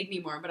smoke actually. weed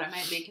anymore, but I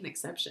might make an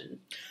exception.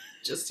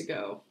 Just to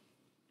go.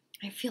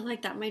 I feel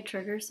like that might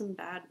trigger some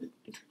bad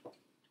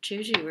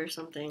juju or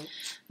something.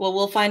 Well,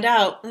 we'll find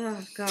out.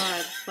 Oh,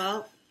 God.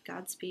 Well,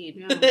 Godspeed,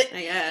 Yeah.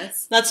 I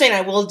guess. Not saying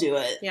I will do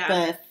it, Yeah.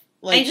 but...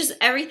 Like,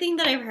 everything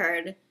that I've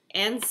heard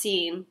and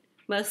seen,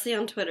 mostly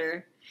on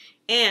Twitter,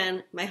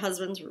 and my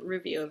husband's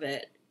review of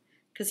it,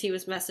 because he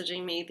was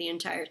messaging me the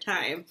entire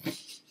time.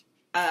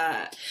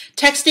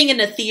 texting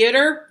in a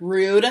theater?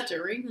 Rude.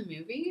 During the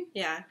movie?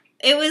 Yeah.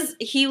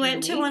 He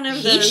went to one of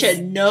He those...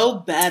 should know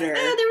better.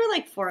 there were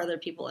like 4 other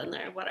people in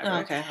there, whatever. Oh,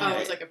 okay. Oh, it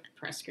was like a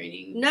press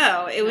screening?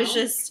 No, it was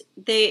just,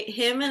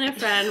 him and a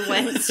friend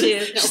went to...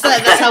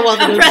 That's how well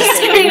the a movie's press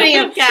doing. screening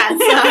of Cats,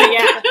 so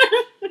yeah.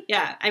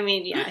 Yeah, I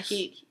mean, yeah,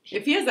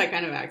 If he has that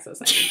kind of access,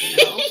 I need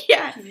to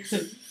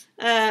know.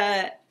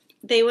 yeah.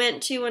 They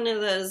went to one of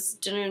those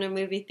dinner in a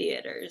movie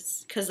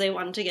theaters because they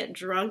wanted to get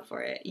drunk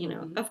for it, you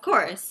know, of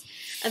course.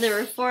 And there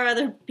were 4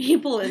 other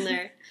people in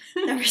there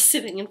that were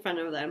sitting in front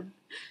of them.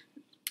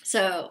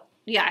 So,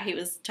 yeah, he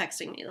was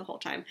texting me the whole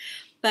time.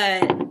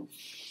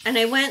 And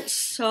I went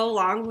so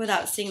long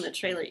without seeing the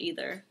trailer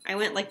either. I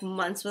went like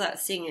months without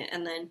seeing it,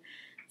 and then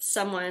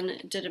someone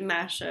did a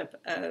mashup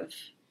of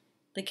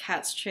the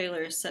Cats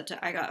trailer set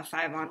to I Got a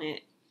 5 on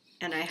it,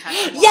 and I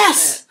had to watch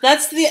Yes! it.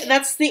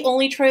 That's the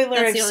only trailer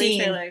That's I've the only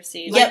seen. trailer I've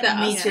seen. Yep, Like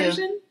the me Us too.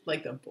 version?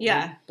 Like the boom,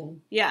 Yeah.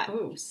 boom. Yeah.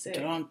 Oh, sick.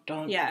 Dun,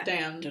 Yeah.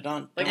 Damn.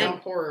 dun, Like dun. a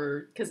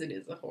horror, because it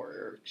is a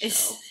horror show.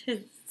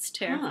 It's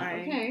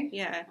terrifying. okay.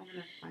 Yeah. I'm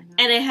gonna find that.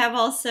 And I have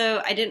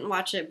also, I didn't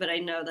watch it, but I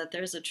know that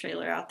there's a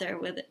trailer out there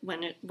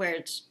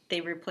where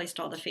they replaced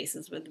all the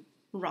faces with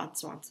Ron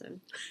Swanson.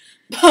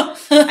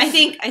 I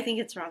think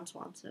it's Ron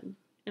Swanson.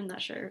 I'm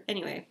not sure.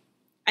 Anyway,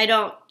 I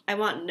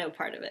want no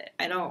part of it.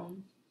 I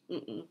don't.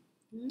 Mm-mm.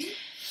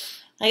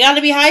 I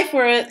gotta be high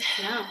for it.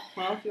 Yeah,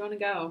 well, if you want to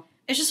go.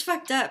 It's just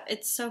fucked up.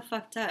 It's so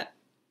fucked up.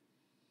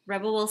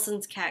 Rebel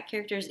Wilson's cat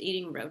character is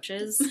eating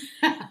roaches,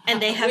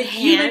 and they have With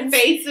hands. human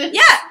faces.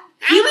 Yeah,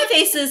 human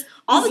faces.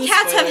 All This the is a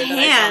cats have spoiler that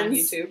I saw on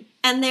hands, YouTube.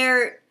 and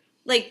they're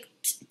like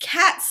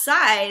cat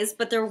size,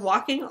 but they're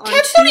walking on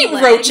Cats 2 don't eat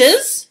legs.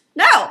 roaches.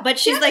 No, but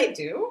she's Yeah, like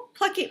they do.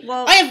 plucking.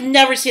 Well, I have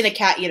never seen a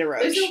cat eat a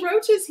roach. There's no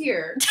roaches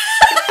here.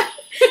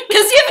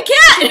 because you have a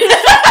cat.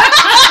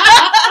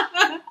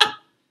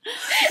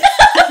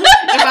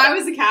 If I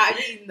was a cat, I'd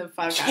be eating the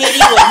fuck out of Kitty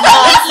it. would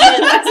not eat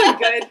a That's a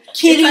good.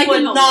 Kitty It's like would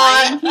in the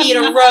not Lion King. eat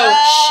a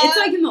roach. It's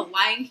like in the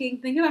Lion King.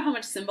 Think about how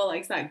much Simba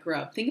likes that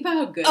grub. Think about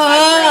how good Oh,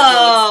 that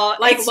grub looks.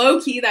 Like it's-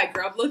 low key, that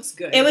grub looks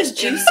good. It was in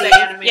juicy. the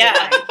animated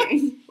Yeah. Lion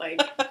King.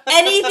 Like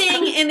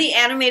Anything in the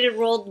animated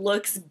world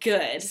looks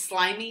good.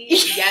 slimy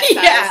yet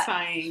Yeah.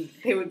 satisfying.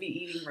 They would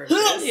be eating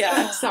roaches.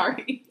 Yeah.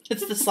 Sorry.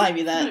 It's the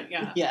slimy that.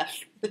 Yeah. Yeah.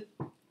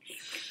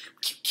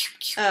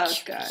 Oh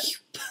God.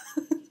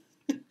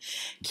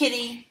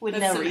 Kitty would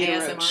That's never some eat a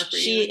ASMR roach. for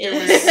you. She You're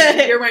is.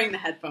 wearing, you're wearing the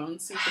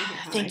headphones. So you can hear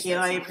how Thank nice you.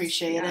 that I sounds.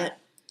 appreciate Yeah. it.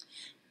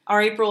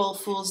 Our April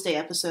Fool's Day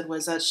episode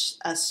was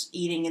us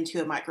eating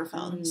into a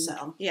microphone.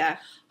 So yeah,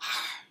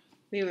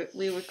 we were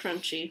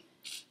crunchy.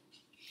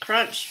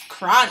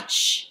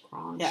 Crunch.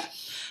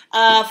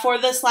 Yeah. For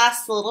this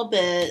last little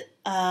bit,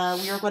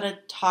 we were going to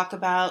talk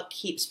about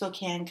Keep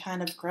Spokane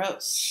Kind of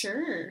Gross.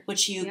 Sure.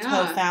 Which you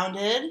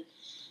co-founded.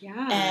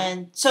 Yeah.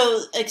 And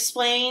so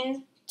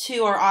explain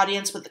to our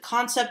audience what the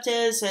concept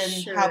is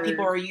and how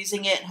people are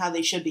using it and how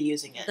they should be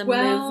using it. The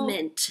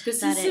movement.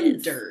 This is some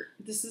dirt.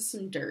 This is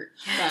some dirt,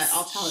 but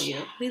I'll tell you.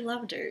 We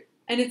love dirt.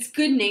 And it's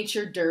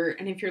good-natured dirt,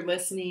 and if you're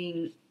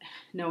listening,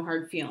 no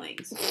hard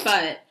feelings.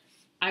 But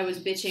I was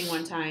bitching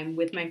one time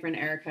with my friend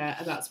Erika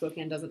about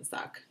Spokane doesn't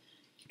suck.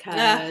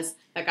 Because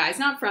that guy's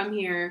not from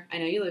here. I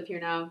know you live here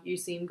now. You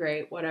seem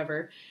great,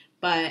 whatever.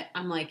 But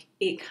I'm like,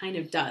 it kind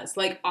of does.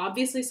 Like,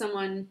 obviously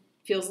someone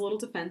feels a little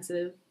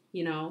defensive,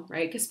 you know,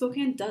 right? Because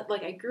Spokane does,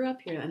 like, I grew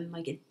up here, and,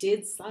 like, it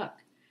did suck.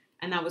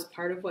 And that was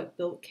part of what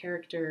built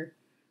character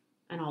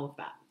and all of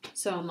that.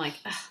 So I'm like,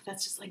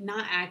 that's just, like,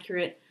 not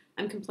accurate.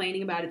 I'm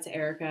complaining about it to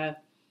Erika.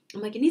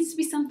 I'm like, it needs to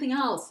be something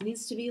else. It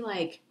needs to be,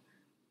 like,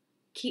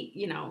 keep,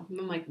 you know,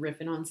 I'm, like,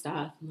 riffing on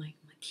stuff. I'm like,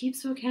 Keep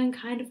Spokane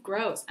Kind of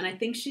Gross. And I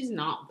think she's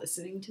not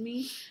listening to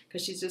me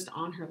because she's just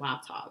on her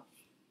laptop.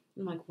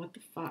 I'm like, what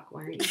the fuck?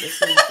 Why aren't you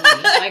listening to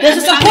me? Like,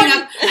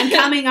 I'm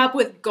coming up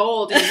with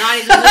gold and you're not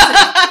even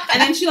listening.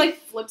 And then she,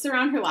 like, flips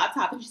around her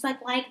laptop and she's like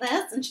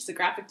this? And she's a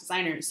graphic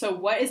designer. So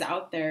what is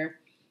out there?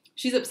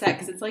 She's upset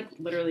because it's, like,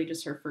 literally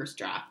just her first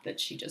draft that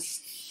she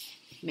just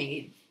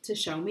made to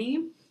show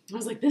me. I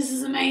was like, this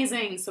is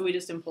amazing. So we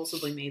just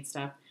impulsively made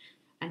stuff.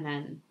 And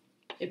then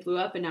it blew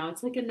up, and now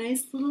it's, like, a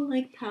nice little,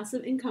 like,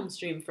 passive income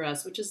stream for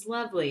us, which is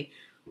lovely.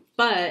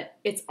 But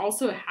it's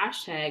also a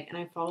hashtag, and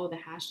I follow the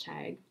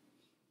hashtag.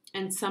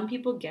 And some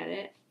people get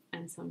it,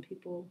 and some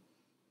people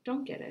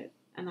don't get it,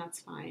 and that's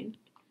fine.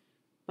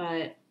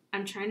 But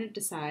I'm trying to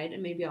decide,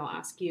 and maybe I'll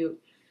ask you,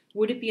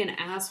 would it be an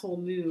asshole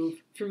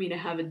move for me to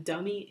have a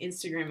dummy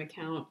Instagram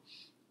account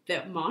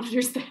that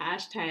monitors the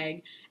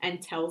hashtag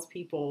and tells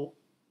people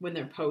when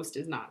their post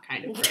is not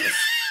kind of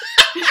gross?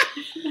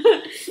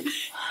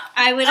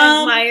 I would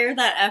admire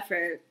that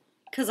effort,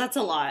 because that's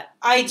a lot.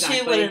 I,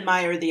 too, would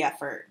admire the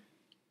effort.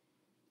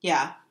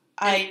 Yeah.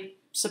 I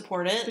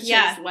support it. But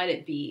just let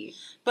it be.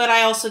 But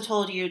I also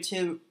told you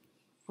to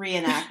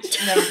reenact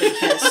Never Been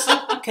Kissed,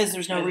 because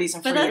there's no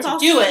reason for you to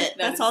do it.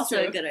 That's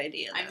also a good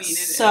idea, though. I mean, it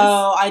is. So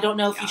I don't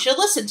know if you should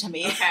listen to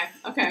me.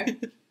 Okay.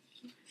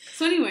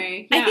 So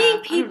anyway, I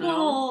think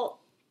people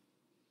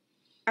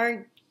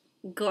are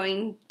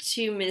going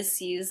to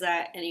misuse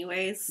that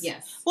anyways.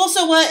 Yes. Well,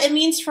 so what it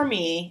means for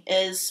me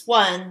is,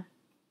 one,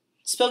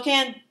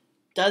 Spokane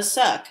does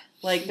suck.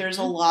 Like, there's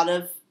a lot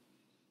of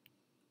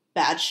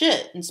bad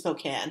shit in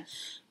Spokane.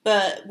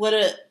 But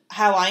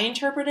how I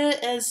interpret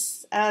it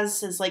is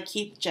like,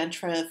 keep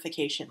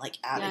gentrification, like,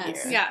 out of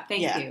here. Yeah,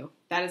 thank you.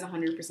 That is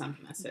 100% the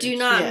message. Do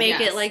not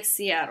make it like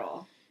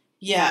Seattle.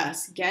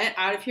 Yes. Get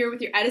out of here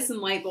with your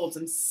Edison light bulbs.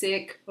 I'm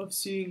sick of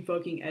seeing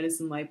fucking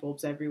Edison light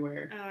bulbs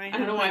everywhere. Oh, I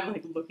don't know why I'm,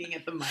 like, looking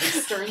at the mic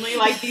sternly.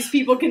 Like, these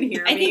people can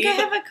hear me. I think I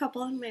have a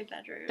couple in my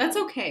bedroom. That's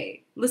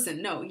okay.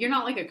 Listen, no, you're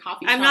not like a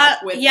coffee shop I'm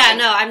not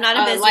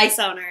a business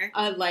owner.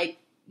 Like,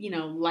 you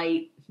know,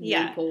 light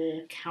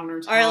maple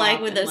countertop. Or,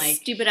 like, with those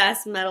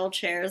stupid-ass metal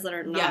chairs that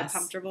are not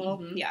comfortable.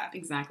 Mm-hmm. Yeah.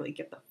 Exactly.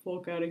 Get the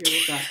fuck out of here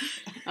with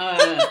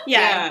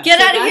that.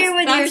 Get out of here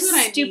with your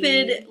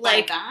stupid,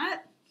 like,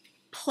 that.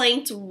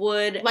 Planked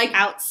wood, like,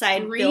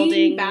 outside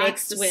building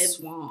mixed with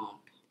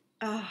swamp.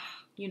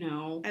 You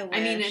know, I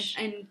wish.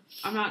 I mean, and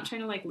I'm not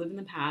trying to, like, live in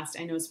the past.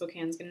 I know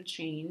Spokane's going to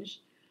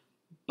change,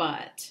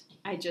 but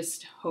I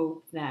just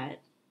hope that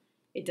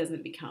it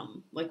doesn't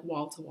become, like,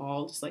 wall to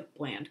wall, just, like,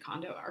 bland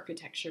condo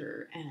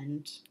architecture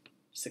and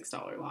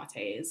 $6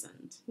 lattes.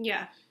 And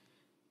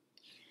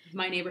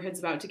my neighborhood's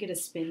about to get a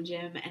spin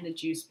gym and a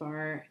juice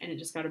bar, and it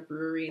just got a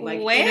brewery,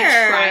 like, where?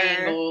 In a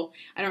triangle.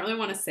 I don't really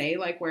want to say,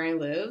 like, where I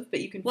live,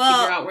 but you can figure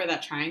out where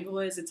that triangle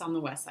is. It's on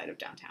the west side of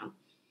downtown.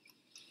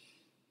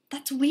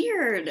 That's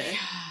weird.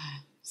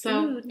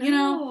 So, you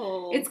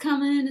know, it's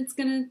coming. It's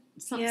gonna,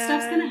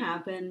 stuff's gonna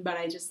happen, but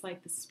I just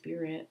like the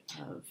spirit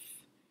of,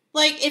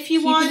 like, if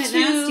you want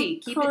to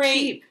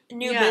create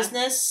new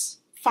business,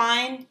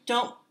 fine.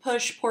 Don't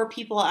push poor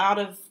people out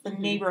of the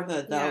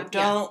neighborhood, though.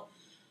 Don't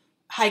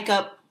hike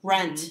up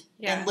rent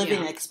and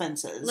living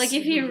expenses. Like,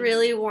 if you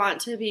really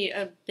want to be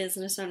a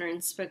business owner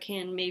in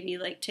Spokane, maybe,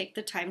 like, take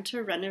the time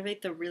to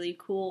renovate the really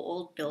cool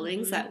old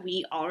buildings that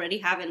we already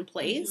have in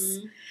place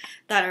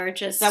that are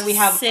just that we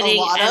have sitting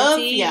a lot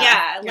empty.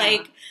 of.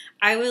 Like,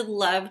 I would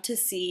love to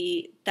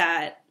see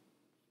that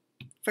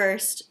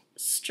first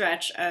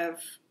stretch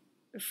of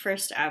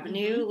First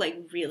Avenue,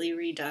 like, really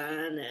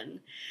redone,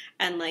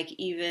 and like,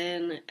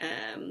 even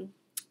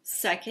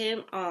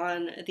second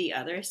on the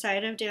other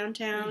side of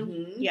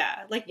downtown.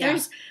 Like,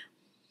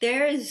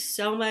 there is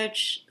so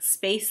much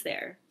space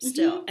there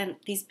still, and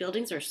these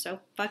buildings are so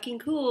fucking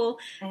cool,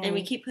 and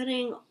we keep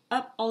putting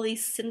up all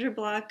these cinder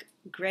block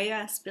gray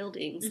ass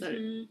buildings that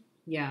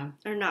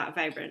are not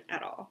vibrant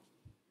at all.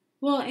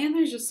 Well, and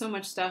there's just so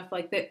much stuff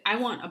like that. I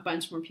want a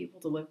bunch more people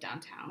to live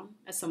downtown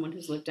as someone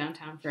who's lived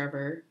downtown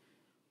forever.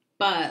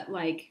 But,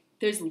 like,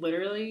 there's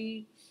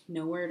literally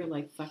nowhere to,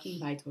 like, fucking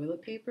buy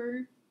toilet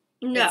paper,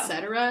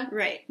 etc.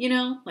 Right. You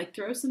know, like,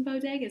 throw some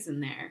bodegas in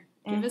there.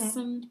 Give us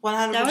some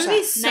 100%. That would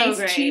be so nice,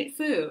 great. cheap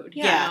food.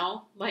 Yeah. You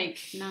know? Like,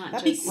 not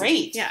That'd just... be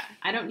great. Yeah.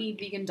 I don't need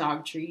vegan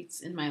dog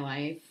treats in my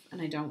life,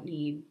 and I don't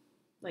need,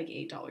 like,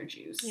 $8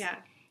 juice. Yeah.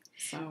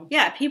 So...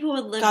 Yeah, people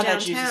would live God, downtown.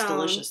 that juice is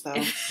delicious, though.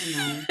 I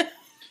know.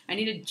 I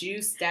need a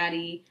juice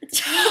daddy.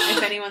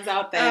 If anyone's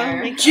out there.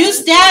 Oh my God.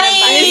 Juice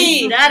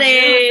daddy! Daddy!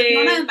 If you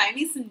want to buy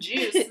me some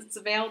juice, it's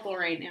available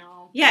right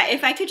now. Yeah,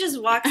 if I could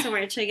just walk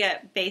somewhere to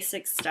get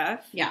basic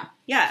stuff. Yeah.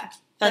 Yeah.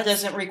 That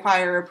doesn't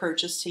require a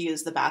purchase to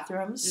use the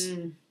bathrooms.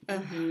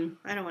 Mm-hmm.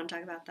 I don't want to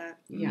talk about that.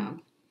 Yeah.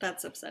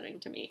 That's upsetting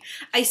to me.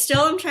 I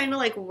still am trying to,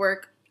 like,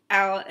 work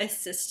out a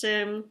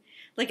system,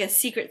 like a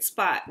secret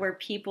spot where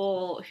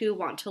people who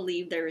want to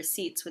leave their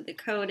receipts with the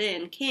code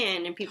in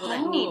can, and people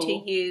that need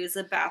to use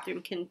a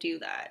bathroom can do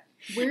that.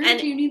 Where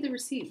do you need the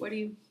receipt?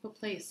 What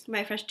place?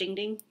 My fresh ding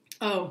ding.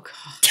 Oh,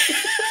 God.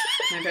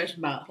 My fresh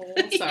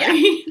butthole.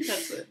 Sorry.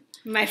 That's it.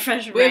 My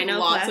fresh We have rhinoplasty.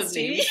 lots of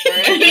names for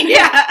it.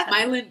 Yeah.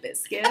 My Limp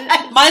Biscuit.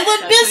 My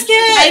Limp Biscuit!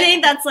 I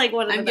think that's, like,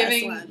 one of the I'm best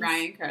giving ones.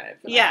 Ryan credit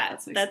for that. Yeah,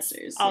 my that's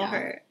sisters. all Yeah.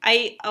 her.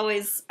 I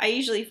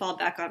usually fall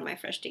back on my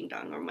fresh ding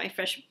dong or my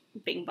fresh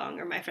bing bong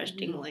or my fresh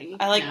dingling.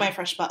 I like Yeah. my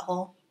fresh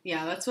butthole.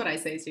 Yeah, that's what I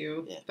say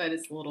too. Yeah. But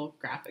it's a little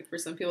graphic for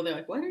some people. They're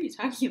like, "What are you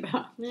talking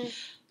about?"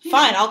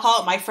 Fine, I'll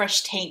call it my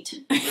fresh taint.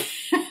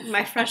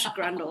 My fresh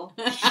grundle.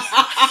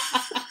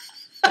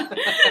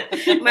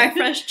 My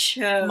fresh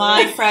cho.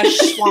 My fresh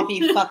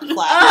swampy fuck flaps.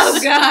 Oh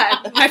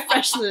God! My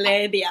fresh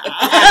labia.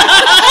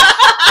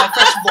 My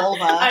fresh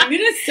vulva. I'm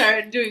gonna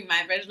start doing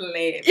my fresh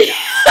labia.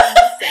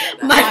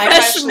 My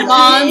fresh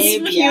mons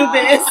labia.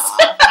 pubis.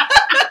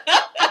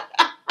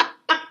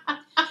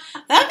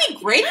 That'd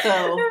be great,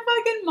 though. They're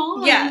fucking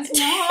moms. Yeah.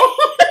 No.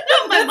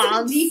 My That's a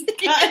mom's. deep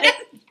cut.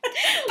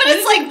 But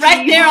it's like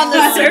right there on the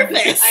Mons.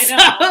 surface. I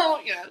know. So,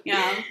 yeah.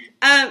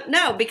 Yeah.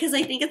 No, because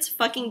I think it's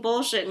fucking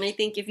bullshit, and I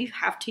think if you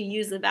have to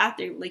use the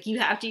bathroom, like you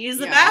have to use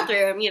the Yeah.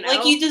 bathroom, you know.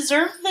 Like, you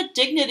deserve the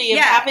dignity of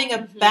Yeah. having a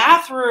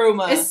bathroom.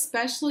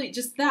 Especially,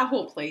 just that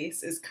whole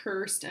place is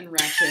cursed and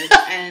wretched,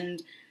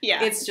 and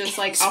yeah, it's just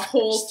like It's a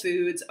Whole cursed.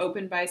 Foods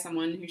opened by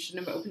someone who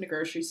shouldn't have opened a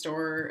grocery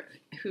store,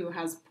 who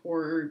has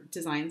poor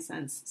design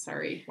sense.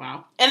 Sorry,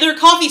 wow. And their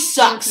coffee I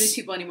don't work for these sucks.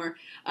 people anymore.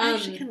 I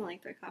actually kind of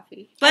like their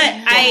coffee, but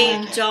Yeah.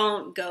 I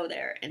don't go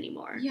there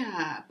anymore.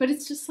 Yeah, but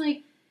it's just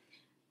like,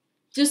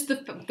 just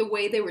the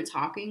way they were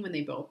talking when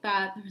they built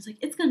that, I was like,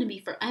 it's going to be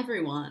for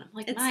everyone. I'm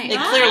like, It's nice. It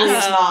clearly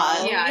is not.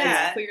 Yeah,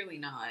 Yeah. it's clearly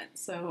not.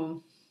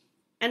 So,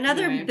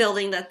 Another Anyway.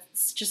 building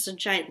that's just a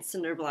giant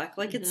cinder block.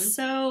 Like, it's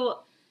so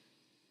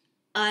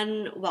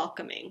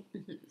unwelcoming.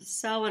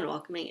 So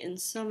unwelcoming in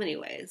so many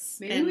ways.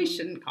 maybe And we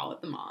shouldn't call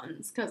it the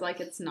Mons, because, like,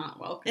 it's not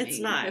welcoming. It's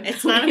not. It's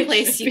It's not a what it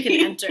place should you be.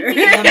 can enter.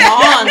 The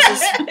Mons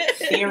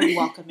is very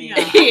welcoming.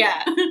 Yeah.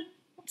 Yeah.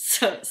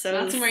 So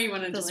That's where you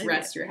want to just like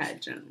rest your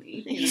head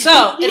gently. You know?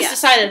 So, it's Yeah.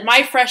 decided,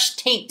 my fresh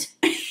taint.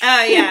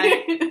 Oh,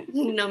 yeah.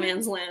 No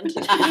man's land.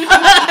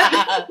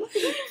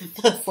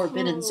 The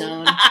forbidden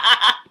zone.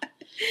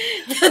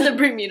 The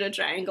Bermuda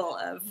Triangle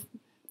of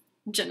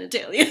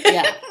genitalia.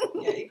 Yeah.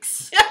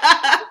 Yikes.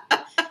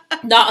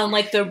 Not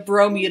unlike the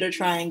Bermuda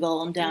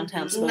Triangle in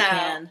downtown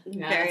Spokane.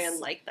 No, very Yes.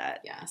 unlike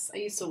that. Yes, I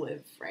used to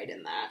live right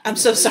in that. I'm And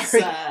so it was,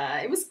 sorry.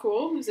 It was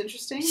cool. It was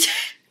interesting.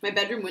 My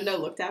bedroom window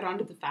looked out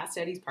onto the Fast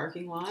Eddie's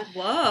parking lot.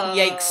 Whoa.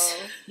 Yikes.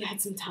 You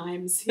had some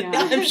times. Yeah,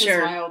 I'm it was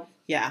sure. wild.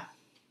 Yeah.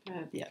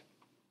 Yeah.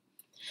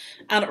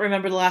 I don't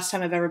remember the last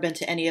time I've ever been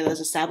to any of those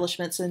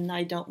establishments, and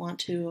I don't want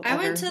to. I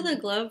went ever. to the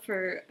Globe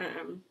for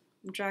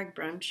drag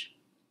brunch.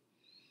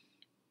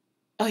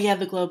 Oh, yeah,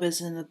 the Globe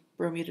is in the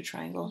Bermuda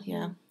Triangle.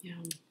 Yeah.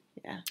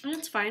 Yeah. And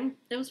it's fine.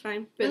 It was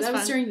fine. But it was that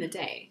was fun. during the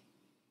day,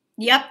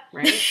 Yep.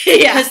 right?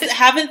 Yeah. Because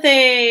haven't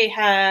they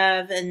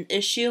have an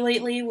issue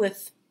lately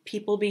with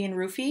people being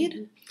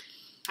roofied?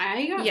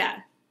 I got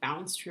Yeah.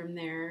 bounced from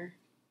there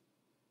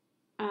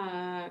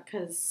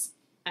because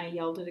I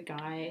yelled at a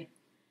guy,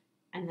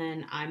 and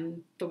then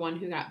I'm the one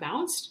who got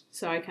bounced,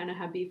 so I kind of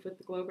have beef with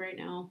the Globe right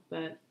now,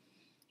 but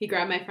he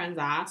grabbed my friend's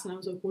ass, and I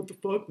was like, what the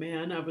fuck,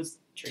 man? I was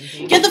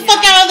drinking. Get the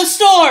fuck out of the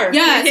store!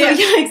 Yeah, so,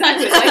 yeah,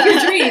 exactly. Like your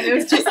dream. It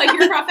was just like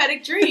your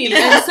prophetic dream.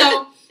 And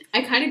so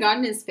I kind of got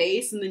in his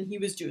face, and then he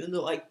was doing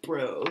the, like,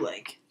 bro,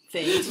 like,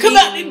 thing. Come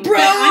at me, bro! But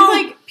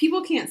I'm like,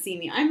 people can't see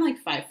me. I'm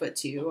like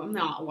 5'2". I'm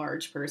not a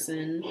large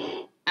person.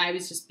 I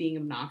was just being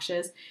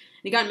obnoxious. And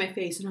he got in my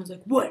face, and I was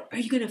like, what? Are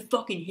you gonna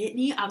fucking hit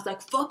me? I was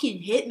like, fucking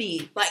hit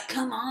me. Like,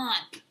 come on.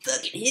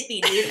 Fucking hit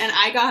me, dude. And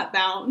I got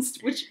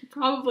bounced, which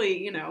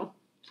probably, you know,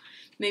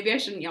 maybe I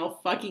shouldn't yell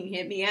fucking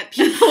hit me at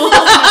people in a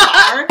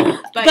bar.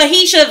 But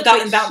he should have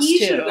gotten But bounced he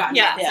too. should have gotten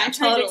Yeah, bounced. yeah, I tried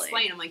to totally.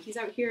 explain. I'm like, he's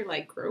out here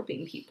like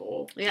groping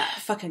people. Yeah.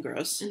 Fucking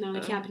gross. And they're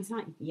like, yeah, but he's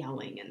not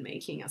yelling and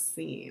making a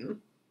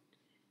scene.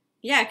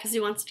 Yeah, because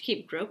he wants to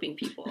keep groping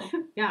people.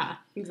 Yeah,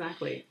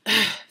 exactly.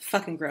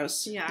 Fucking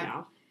gross. Yeah.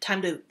 Yeah.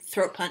 Time to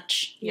throat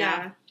punch.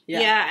 Yeah.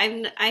 Yeah,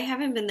 I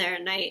haven't been there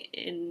at night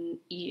in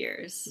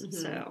years,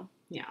 so.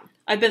 Yeah.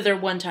 I've been there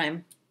one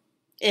time,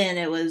 and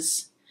it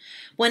was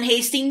when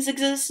Hastings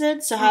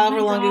existed, so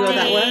however long ago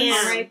that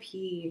was.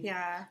 R.I.P.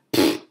 Yeah.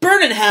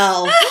 Burn in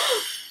hell!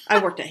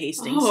 I worked at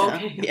Hastings, so.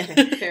 Okay, Yeah.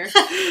 fair.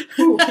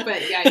 Ooh, but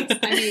yikes.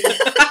 I mean,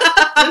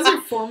 those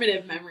are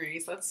formative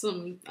memories. That's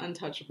some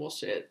untouchable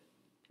shit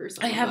for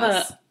some of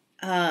us.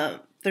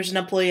 There's an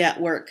employee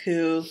at work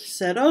who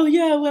said, oh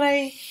yeah, when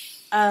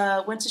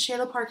I went to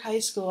Shadow Park High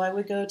School, I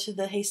would go to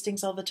the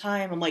Hastings all the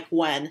time. I'm like,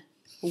 when?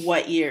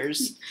 What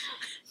years?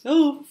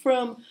 Oh,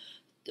 from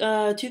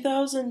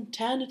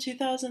 2010 to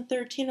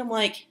 2013. I'm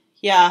like,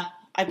 yeah,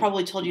 I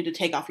probably told you to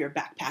take off your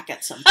backpack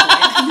at some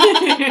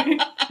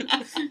point.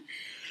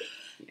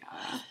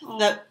 Yeah.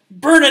 That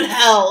burn in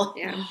hell.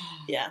 Yeah.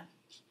 Yeah.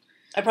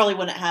 I probably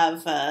wouldn't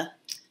have...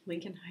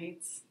 Lincoln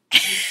Heights.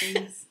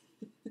 Hastings.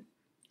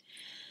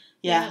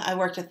 I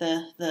worked at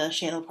the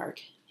Shadow Park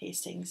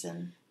Hastings,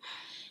 and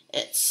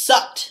it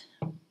sucked.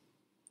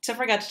 Except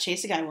for I got to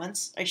chase a guy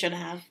once. I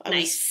shouldn't have.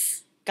 I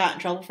got in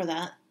trouble for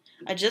that.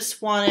 I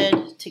just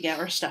wanted to get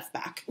our stuff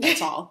back.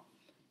 That's all.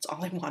 That's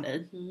all I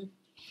wanted.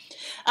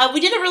 Mm-hmm. We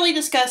didn't really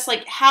discuss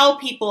like how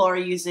people are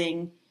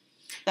using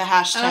the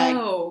hashtag.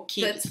 Oh,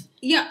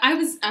 I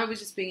was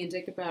just being a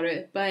dick about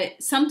it,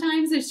 but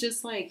sometimes it's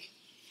just like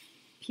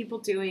people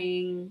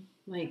doing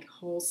like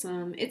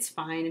wholesome. It's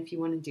fine if you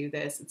want to do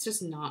this. It's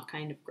just not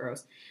kind of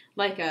gross,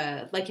 like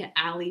an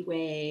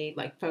alleyway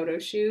like photo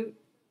shoot.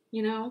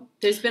 You know,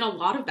 there's been a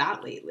lot of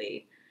that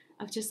lately.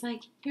 Of just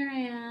like, here I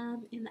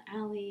am in the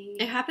alley.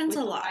 It happens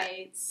a lot.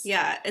 Lights.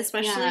 Yeah,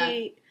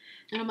 especially.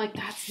 And I'm like,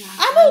 that's not.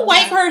 I'm a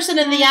white person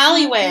in the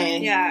alleyway.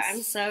 Yeah,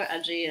 I'm so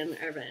edgy and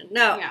urban.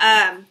 No,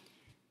 Yeah.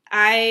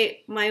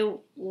 my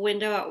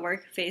window at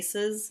work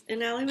faces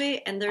an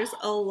alleyway, and there's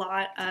a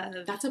lot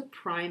of. That's a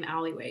prime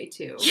alleyway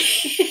too.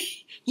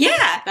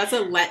 Yeah, That's a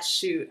let's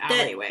shoot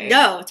alleyway.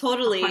 No,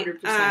 totally.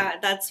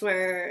 100%. That's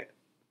where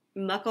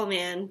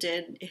Muckleman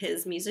did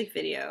his music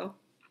video.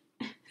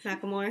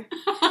 Macklemore.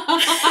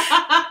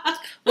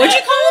 What'd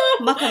you call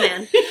him?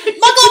 Muckleman.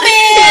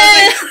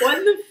 Muckleman! What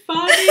the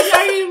fuck are you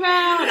talking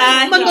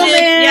about?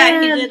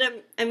 Muckleman! He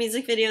did a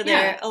music video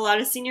there. Yeah. A lot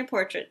of senior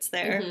portraits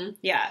there. Mhm.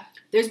 Yeah.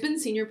 There's been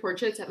senior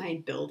portraits at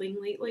my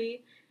building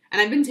lately,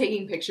 and I've been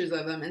taking pictures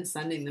of them and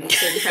sending them to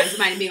certain friends of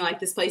mine and being like,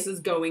 this place is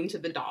going to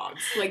the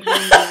dogs. Like, we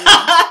need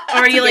Or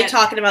are you to like get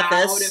talking about out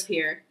this? of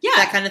here. Yeah.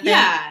 That kind of thing?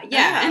 Yeah.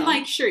 Oh. And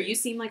like, sure, you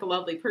seem like a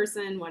lovely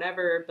person,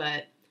 whatever,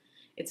 but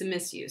it's a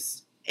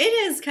misuse. It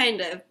is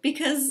kind of,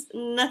 because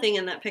nothing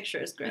in that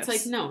picture is gross. It's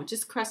like, no,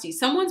 just crusty.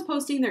 Someone's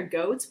posting their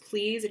goats.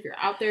 Please, if you're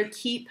out there,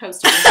 keep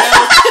posting your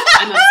goats.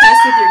 I'm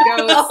obsessed with your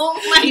goats. Oh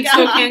my Keep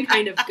god. Spokane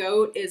Kind of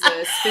Goat is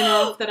a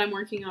spin-off that I'm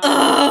working on.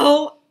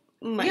 Oh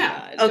my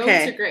god.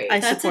 Okay. Goats are great. I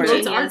That's support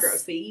Goats it. are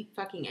gross. They eat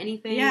fucking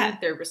anything. Yeah.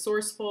 They're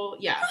resourceful.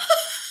 Yeah.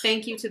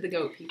 Thank you to the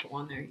goat people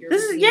on there. You're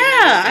This is, really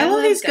yeah, I I love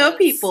love these goat goats.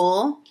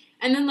 people.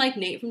 And then like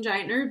Nate from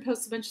Giant Nerd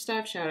posts a bunch of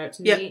stuff. Shout out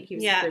to Yep. Nate. He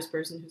was Yeah. the first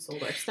person who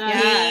sold our stuff.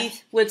 Yeah.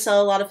 He would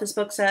sell a lot of his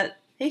books at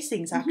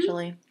Hastings,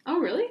 actually. Oh,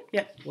 really?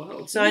 Yep.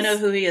 Whoa. So I know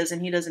who he is,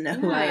 and he doesn't know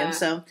who I am, Yeah.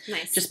 so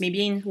Nice. just me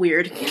being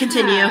weird. Yeah.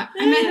 Continue.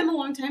 I met him a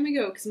long time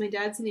ago because my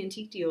dad's an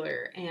antique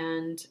dealer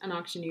and an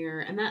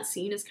auctioneer, and that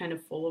scene is kind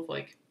of full of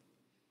like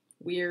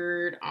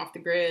weird, off the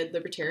grid,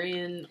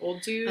 libertarian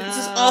old dudes. This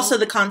is also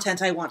the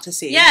content I want to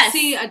see. Yes.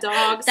 See a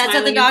dog That's at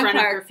smiling the dog in front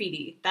park. of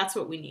graffiti. That's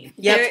what we need.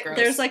 Yep. That's gross.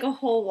 There's like a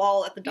whole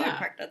wall at the dog Yeah.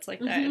 park that's like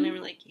that, Mhm. and they were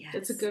like, yes.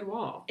 It's a good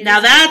wall. It Now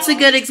is that's a wall.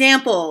 good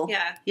example.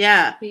 Yeah.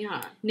 Yeah. But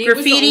yeah. Nate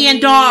was the Graffiti and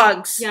only-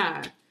 dogs.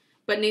 Yeah.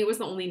 But Nate was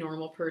the only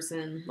normal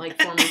person,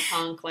 like former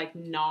punk, like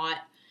not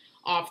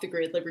off the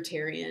grid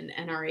libertarian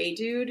NRA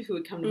dude who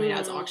would come to my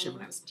dad's auction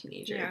when I was a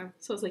teenager. Yeah.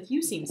 So I was like,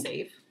 you seem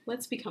safe.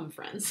 Let's become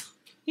friends.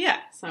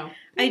 Yeah. So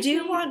I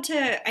do want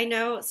to. I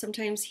know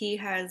sometimes he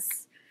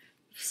has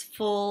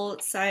full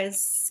size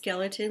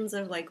skeletons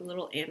of like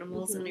little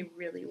animals, and I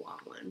really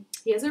want one.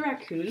 he has a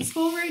raccoon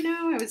skull right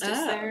now. I was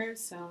just Oh. there,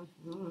 so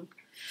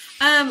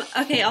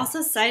Okay,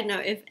 also side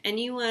note, if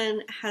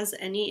anyone has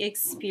any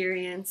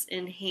experience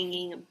in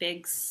hanging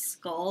big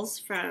skulls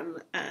from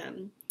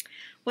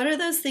what are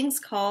those things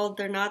called?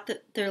 They're not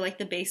they're like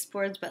the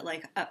baseboards but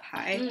like up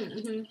high.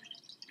 mm-hmm.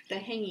 The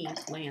hanging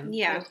land.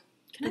 Yeah.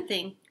 Can I The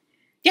thing.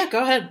 Yeah,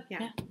 go ahead.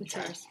 Yeah. It's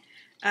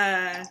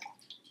ours.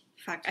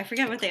 Fuck, I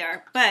forget what they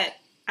are, but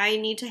I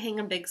need to hang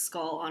a big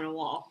skull on a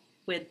wall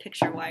with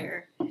picture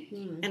wire,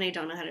 and I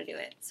don't know how to do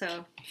it.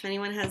 So if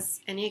anyone has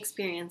any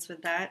experience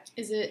with that,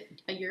 Is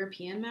it a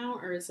European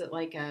mount or is it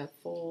like a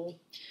full?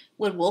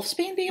 Would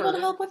Wolfsbane be able to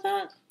Fur. help with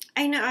that?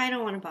 I know I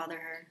don't want to bother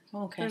her.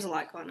 Okay. There's a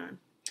lot going on.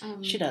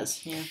 She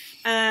does, yeah.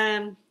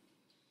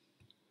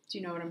 Do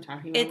you know what I'm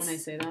talking about when I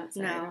say that?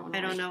 Sorry, No,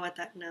 I don't know what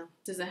that. No,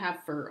 Does it have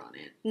fur on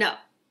it? no,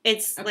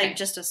 it's Okay. like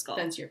just a skull.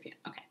 That's European.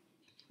 Okay.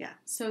 Yeah.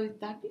 So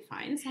that'd be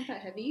fine. It's not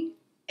that heavy.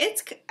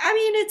 It's. I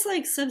mean, it's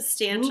like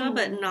substantial,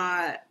 but Ooh.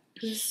 not.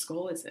 Whose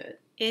skull is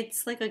it?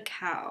 It's like a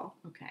cow,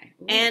 Okay.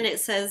 Ooh. and it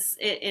says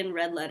it in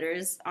red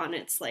letters on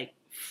its like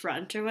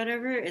front or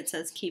whatever. It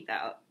says "keep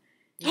out."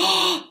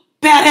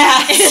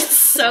 that ass. It's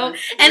so, and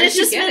Where'd it's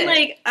you just get been it?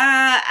 like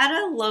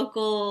at a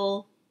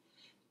local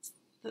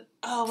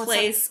What's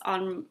place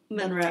on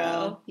Monroe.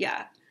 Monroe.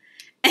 Yeah.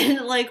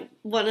 And like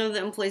one of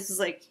the employees was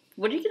like,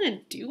 "What are you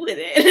gonna do with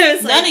it?" And I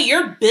was None like, of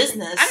your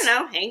business. I don't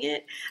know, hang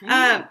it.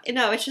 Yeah.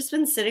 No, it's just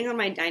been sitting on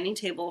my dining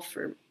table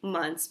for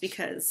months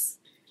because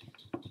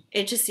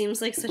it just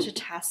seems like such a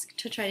task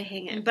to try to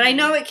hang it. But I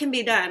know it can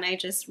be done. I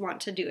just want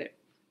to do it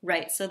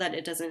right so that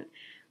it doesn't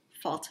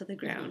fall to the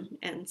ground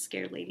and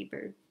scare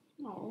Ladybird.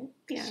 Oh,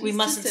 Yeah. We she's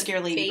mustn't just a scare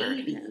Ladybird.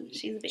 baby. Yeah,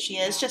 she's a baby. She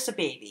is just a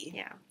baby.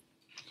 Yeah.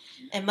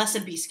 And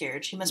mustn't be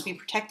scared. She must be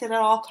protected at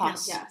all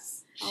costs.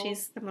 Yes.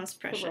 She's the most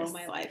precious. Throw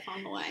my life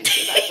on the line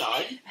for that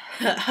dog.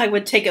 I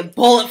would take a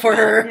bullet for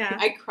her. Yeah.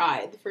 I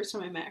cried the first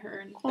time I met her,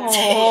 and that Aw. will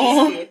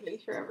stay with me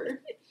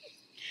forever.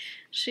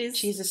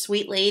 She's a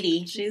sweet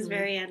lady. She's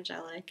very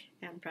angelic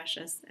and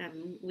precious,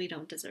 and we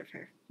don't deserve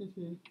her.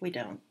 Mm-hmm. We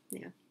don't.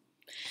 Yeah.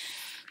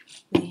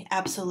 We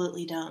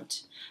absolutely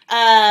don't.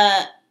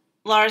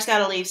 Laura's got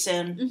to leave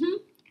soon. Mm-hmm.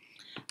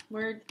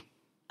 Word.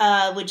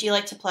 Would you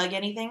like to plug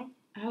anything?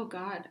 Oh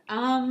God.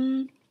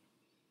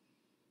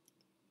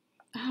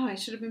 Oh, I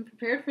should have been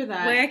prepared for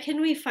that. Where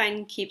can we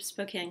find Keep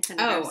Spokane kind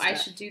of I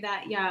should do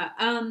that. Yeah.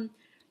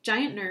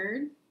 Giant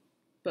Nerd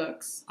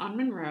Books on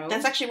Monroe.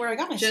 That's actually where I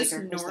got my just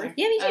sticker. was north there.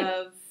 Yeah, me too.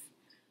 of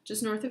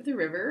just north of the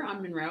river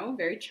on Monroe.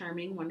 Very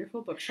charming,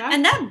 wonderful bookshop.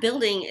 And that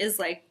building is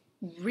like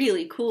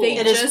really cool. They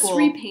It is just cool.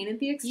 repainted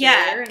the exterior.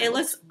 Yeah, and it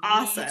looks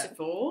awesome.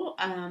 Beautiful.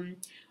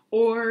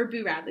 Or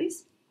Boo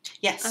Radley's.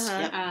 Yes. Uh-huh.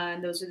 Yep.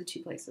 And those are the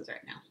two places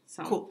right now.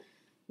 So Cool.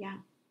 yeah.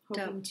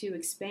 Hoping Dope. to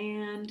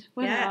expand.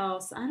 What Yeah.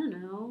 else? I don't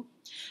know.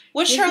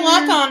 Wish Give her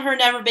luck her- on her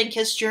Never Been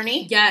Kissed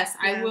journey. Yes,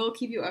 Yeah. I will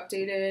keep you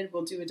updated.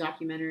 We'll do a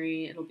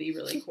documentary. It'll be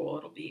really cool.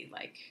 It'll be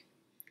like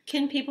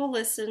Can people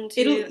listen to?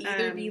 it'll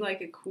either be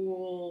like a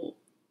cool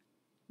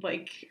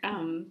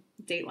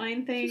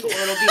Dateline thing, or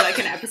it'll be like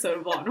an episode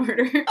of Law and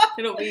Order.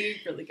 It'll be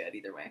really good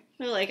either way.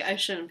 They're like, I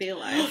shouldn't be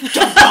alive.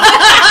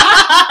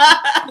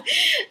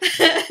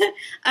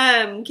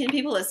 Can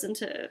people listen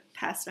to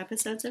past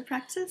episodes of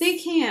Praxis? They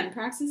can.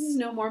 Praxis is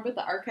no more, but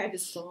the archive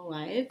is still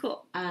alive.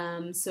 Cool.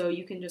 So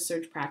you can just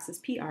search Praxis,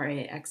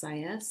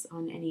 Praxis,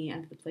 on any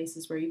of the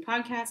places where you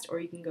podcast, or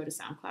you can go to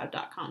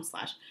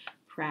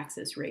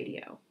soundcloud.com/Praxis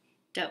Radio.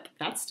 Dope.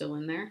 That's still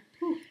in there.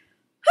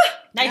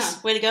 Nice.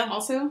 Yeah. Way to go.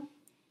 Also,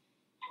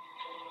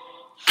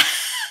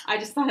 I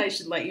just thought I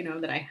should let you know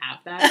that I have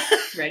that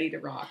ready to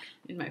rock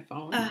in my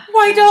phone.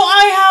 Why don't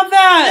I have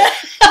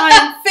that?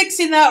 I'm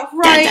fixing that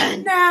right Dun,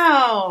 dun.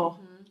 now.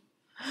 Mhm.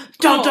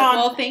 Dun, Cool. dun.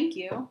 Well, thank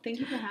you. Thank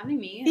you for having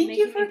me. And Thank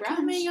you making for me brunch.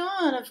 coming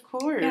on, of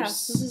course. Yeah,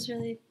 this is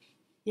really,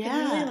 really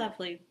Yeah.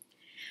 lovely.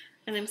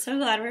 And I'm so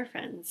glad we're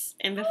friends.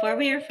 And before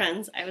we were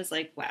friends, I was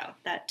like, wow,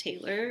 that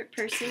Taylor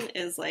person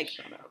is like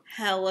Shut up.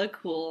 hella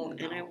cool,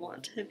 and I No.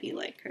 want to be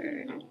like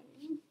her. No.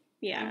 I'm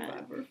Yeah.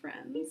 glad we're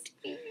friends.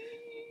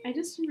 I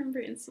just remember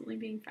instantly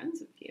being friends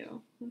with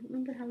you. I don't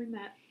remember how we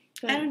met.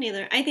 But I don't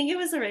either. I think it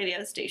was a radio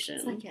it's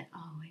station. like it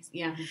always.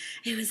 Yeah.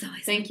 It was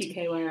always Thank you, empty.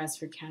 KYRS,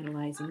 for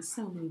catalyzing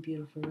so many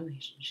beautiful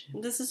relationships.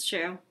 This is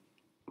true.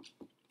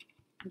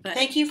 But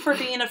Thank you for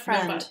being a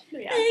friend. No, but,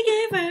 yeah. Thank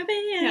you for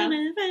being Yeah.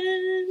 a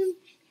friend.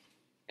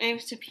 I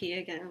have to pee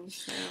again,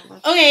 so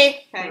let's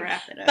Okay. Okay.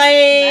 wrap it up.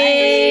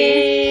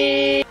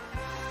 Bye.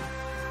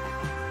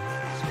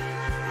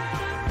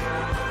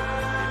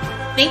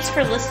 Thanks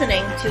for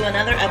listening to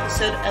another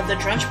episode of the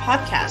Drunch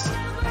Podcast.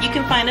 You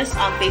can find us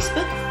on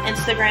Facebook,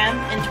 Instagram,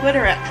 and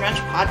Twitter at Drunch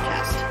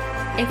Podcast.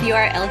 If you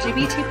are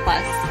LGBT+,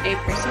 a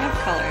person of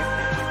color,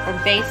 or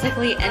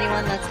basically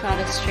anyone that's not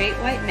a straight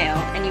white male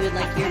and you would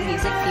like your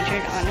music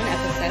featured on an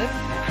episode,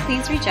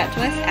 please reach out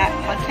to us at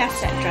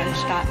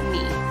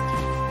podcast@drunch.me.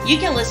 You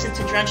can listen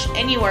to Drunch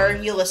anywhere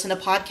you listen to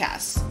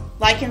podcasts.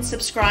 Like and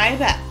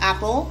subscribe at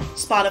Apple,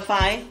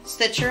 Spotify,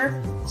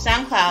 Stitcher,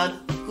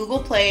 SoundCloud, Google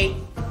Play,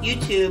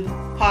 YouTube,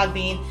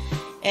 Podbean,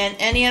 and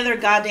any other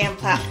goddamn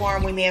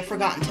platform we may have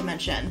forgotten to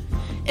mention.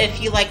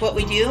 If you like what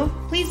we do,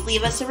 please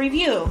leave us a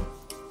review.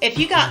 If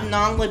you got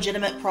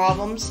non-legitimate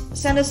problems,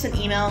 send us an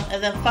email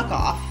and then fuck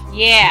off.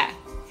 Yeah!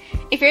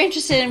 If you're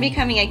interested in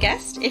becoming a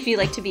guest, if you'd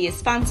like to be a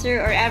sponsor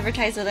or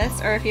advertise with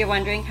us, or if you're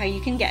wondering how you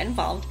can get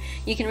involved,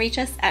 you can reach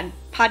us at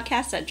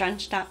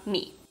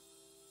podcast@drunch.me.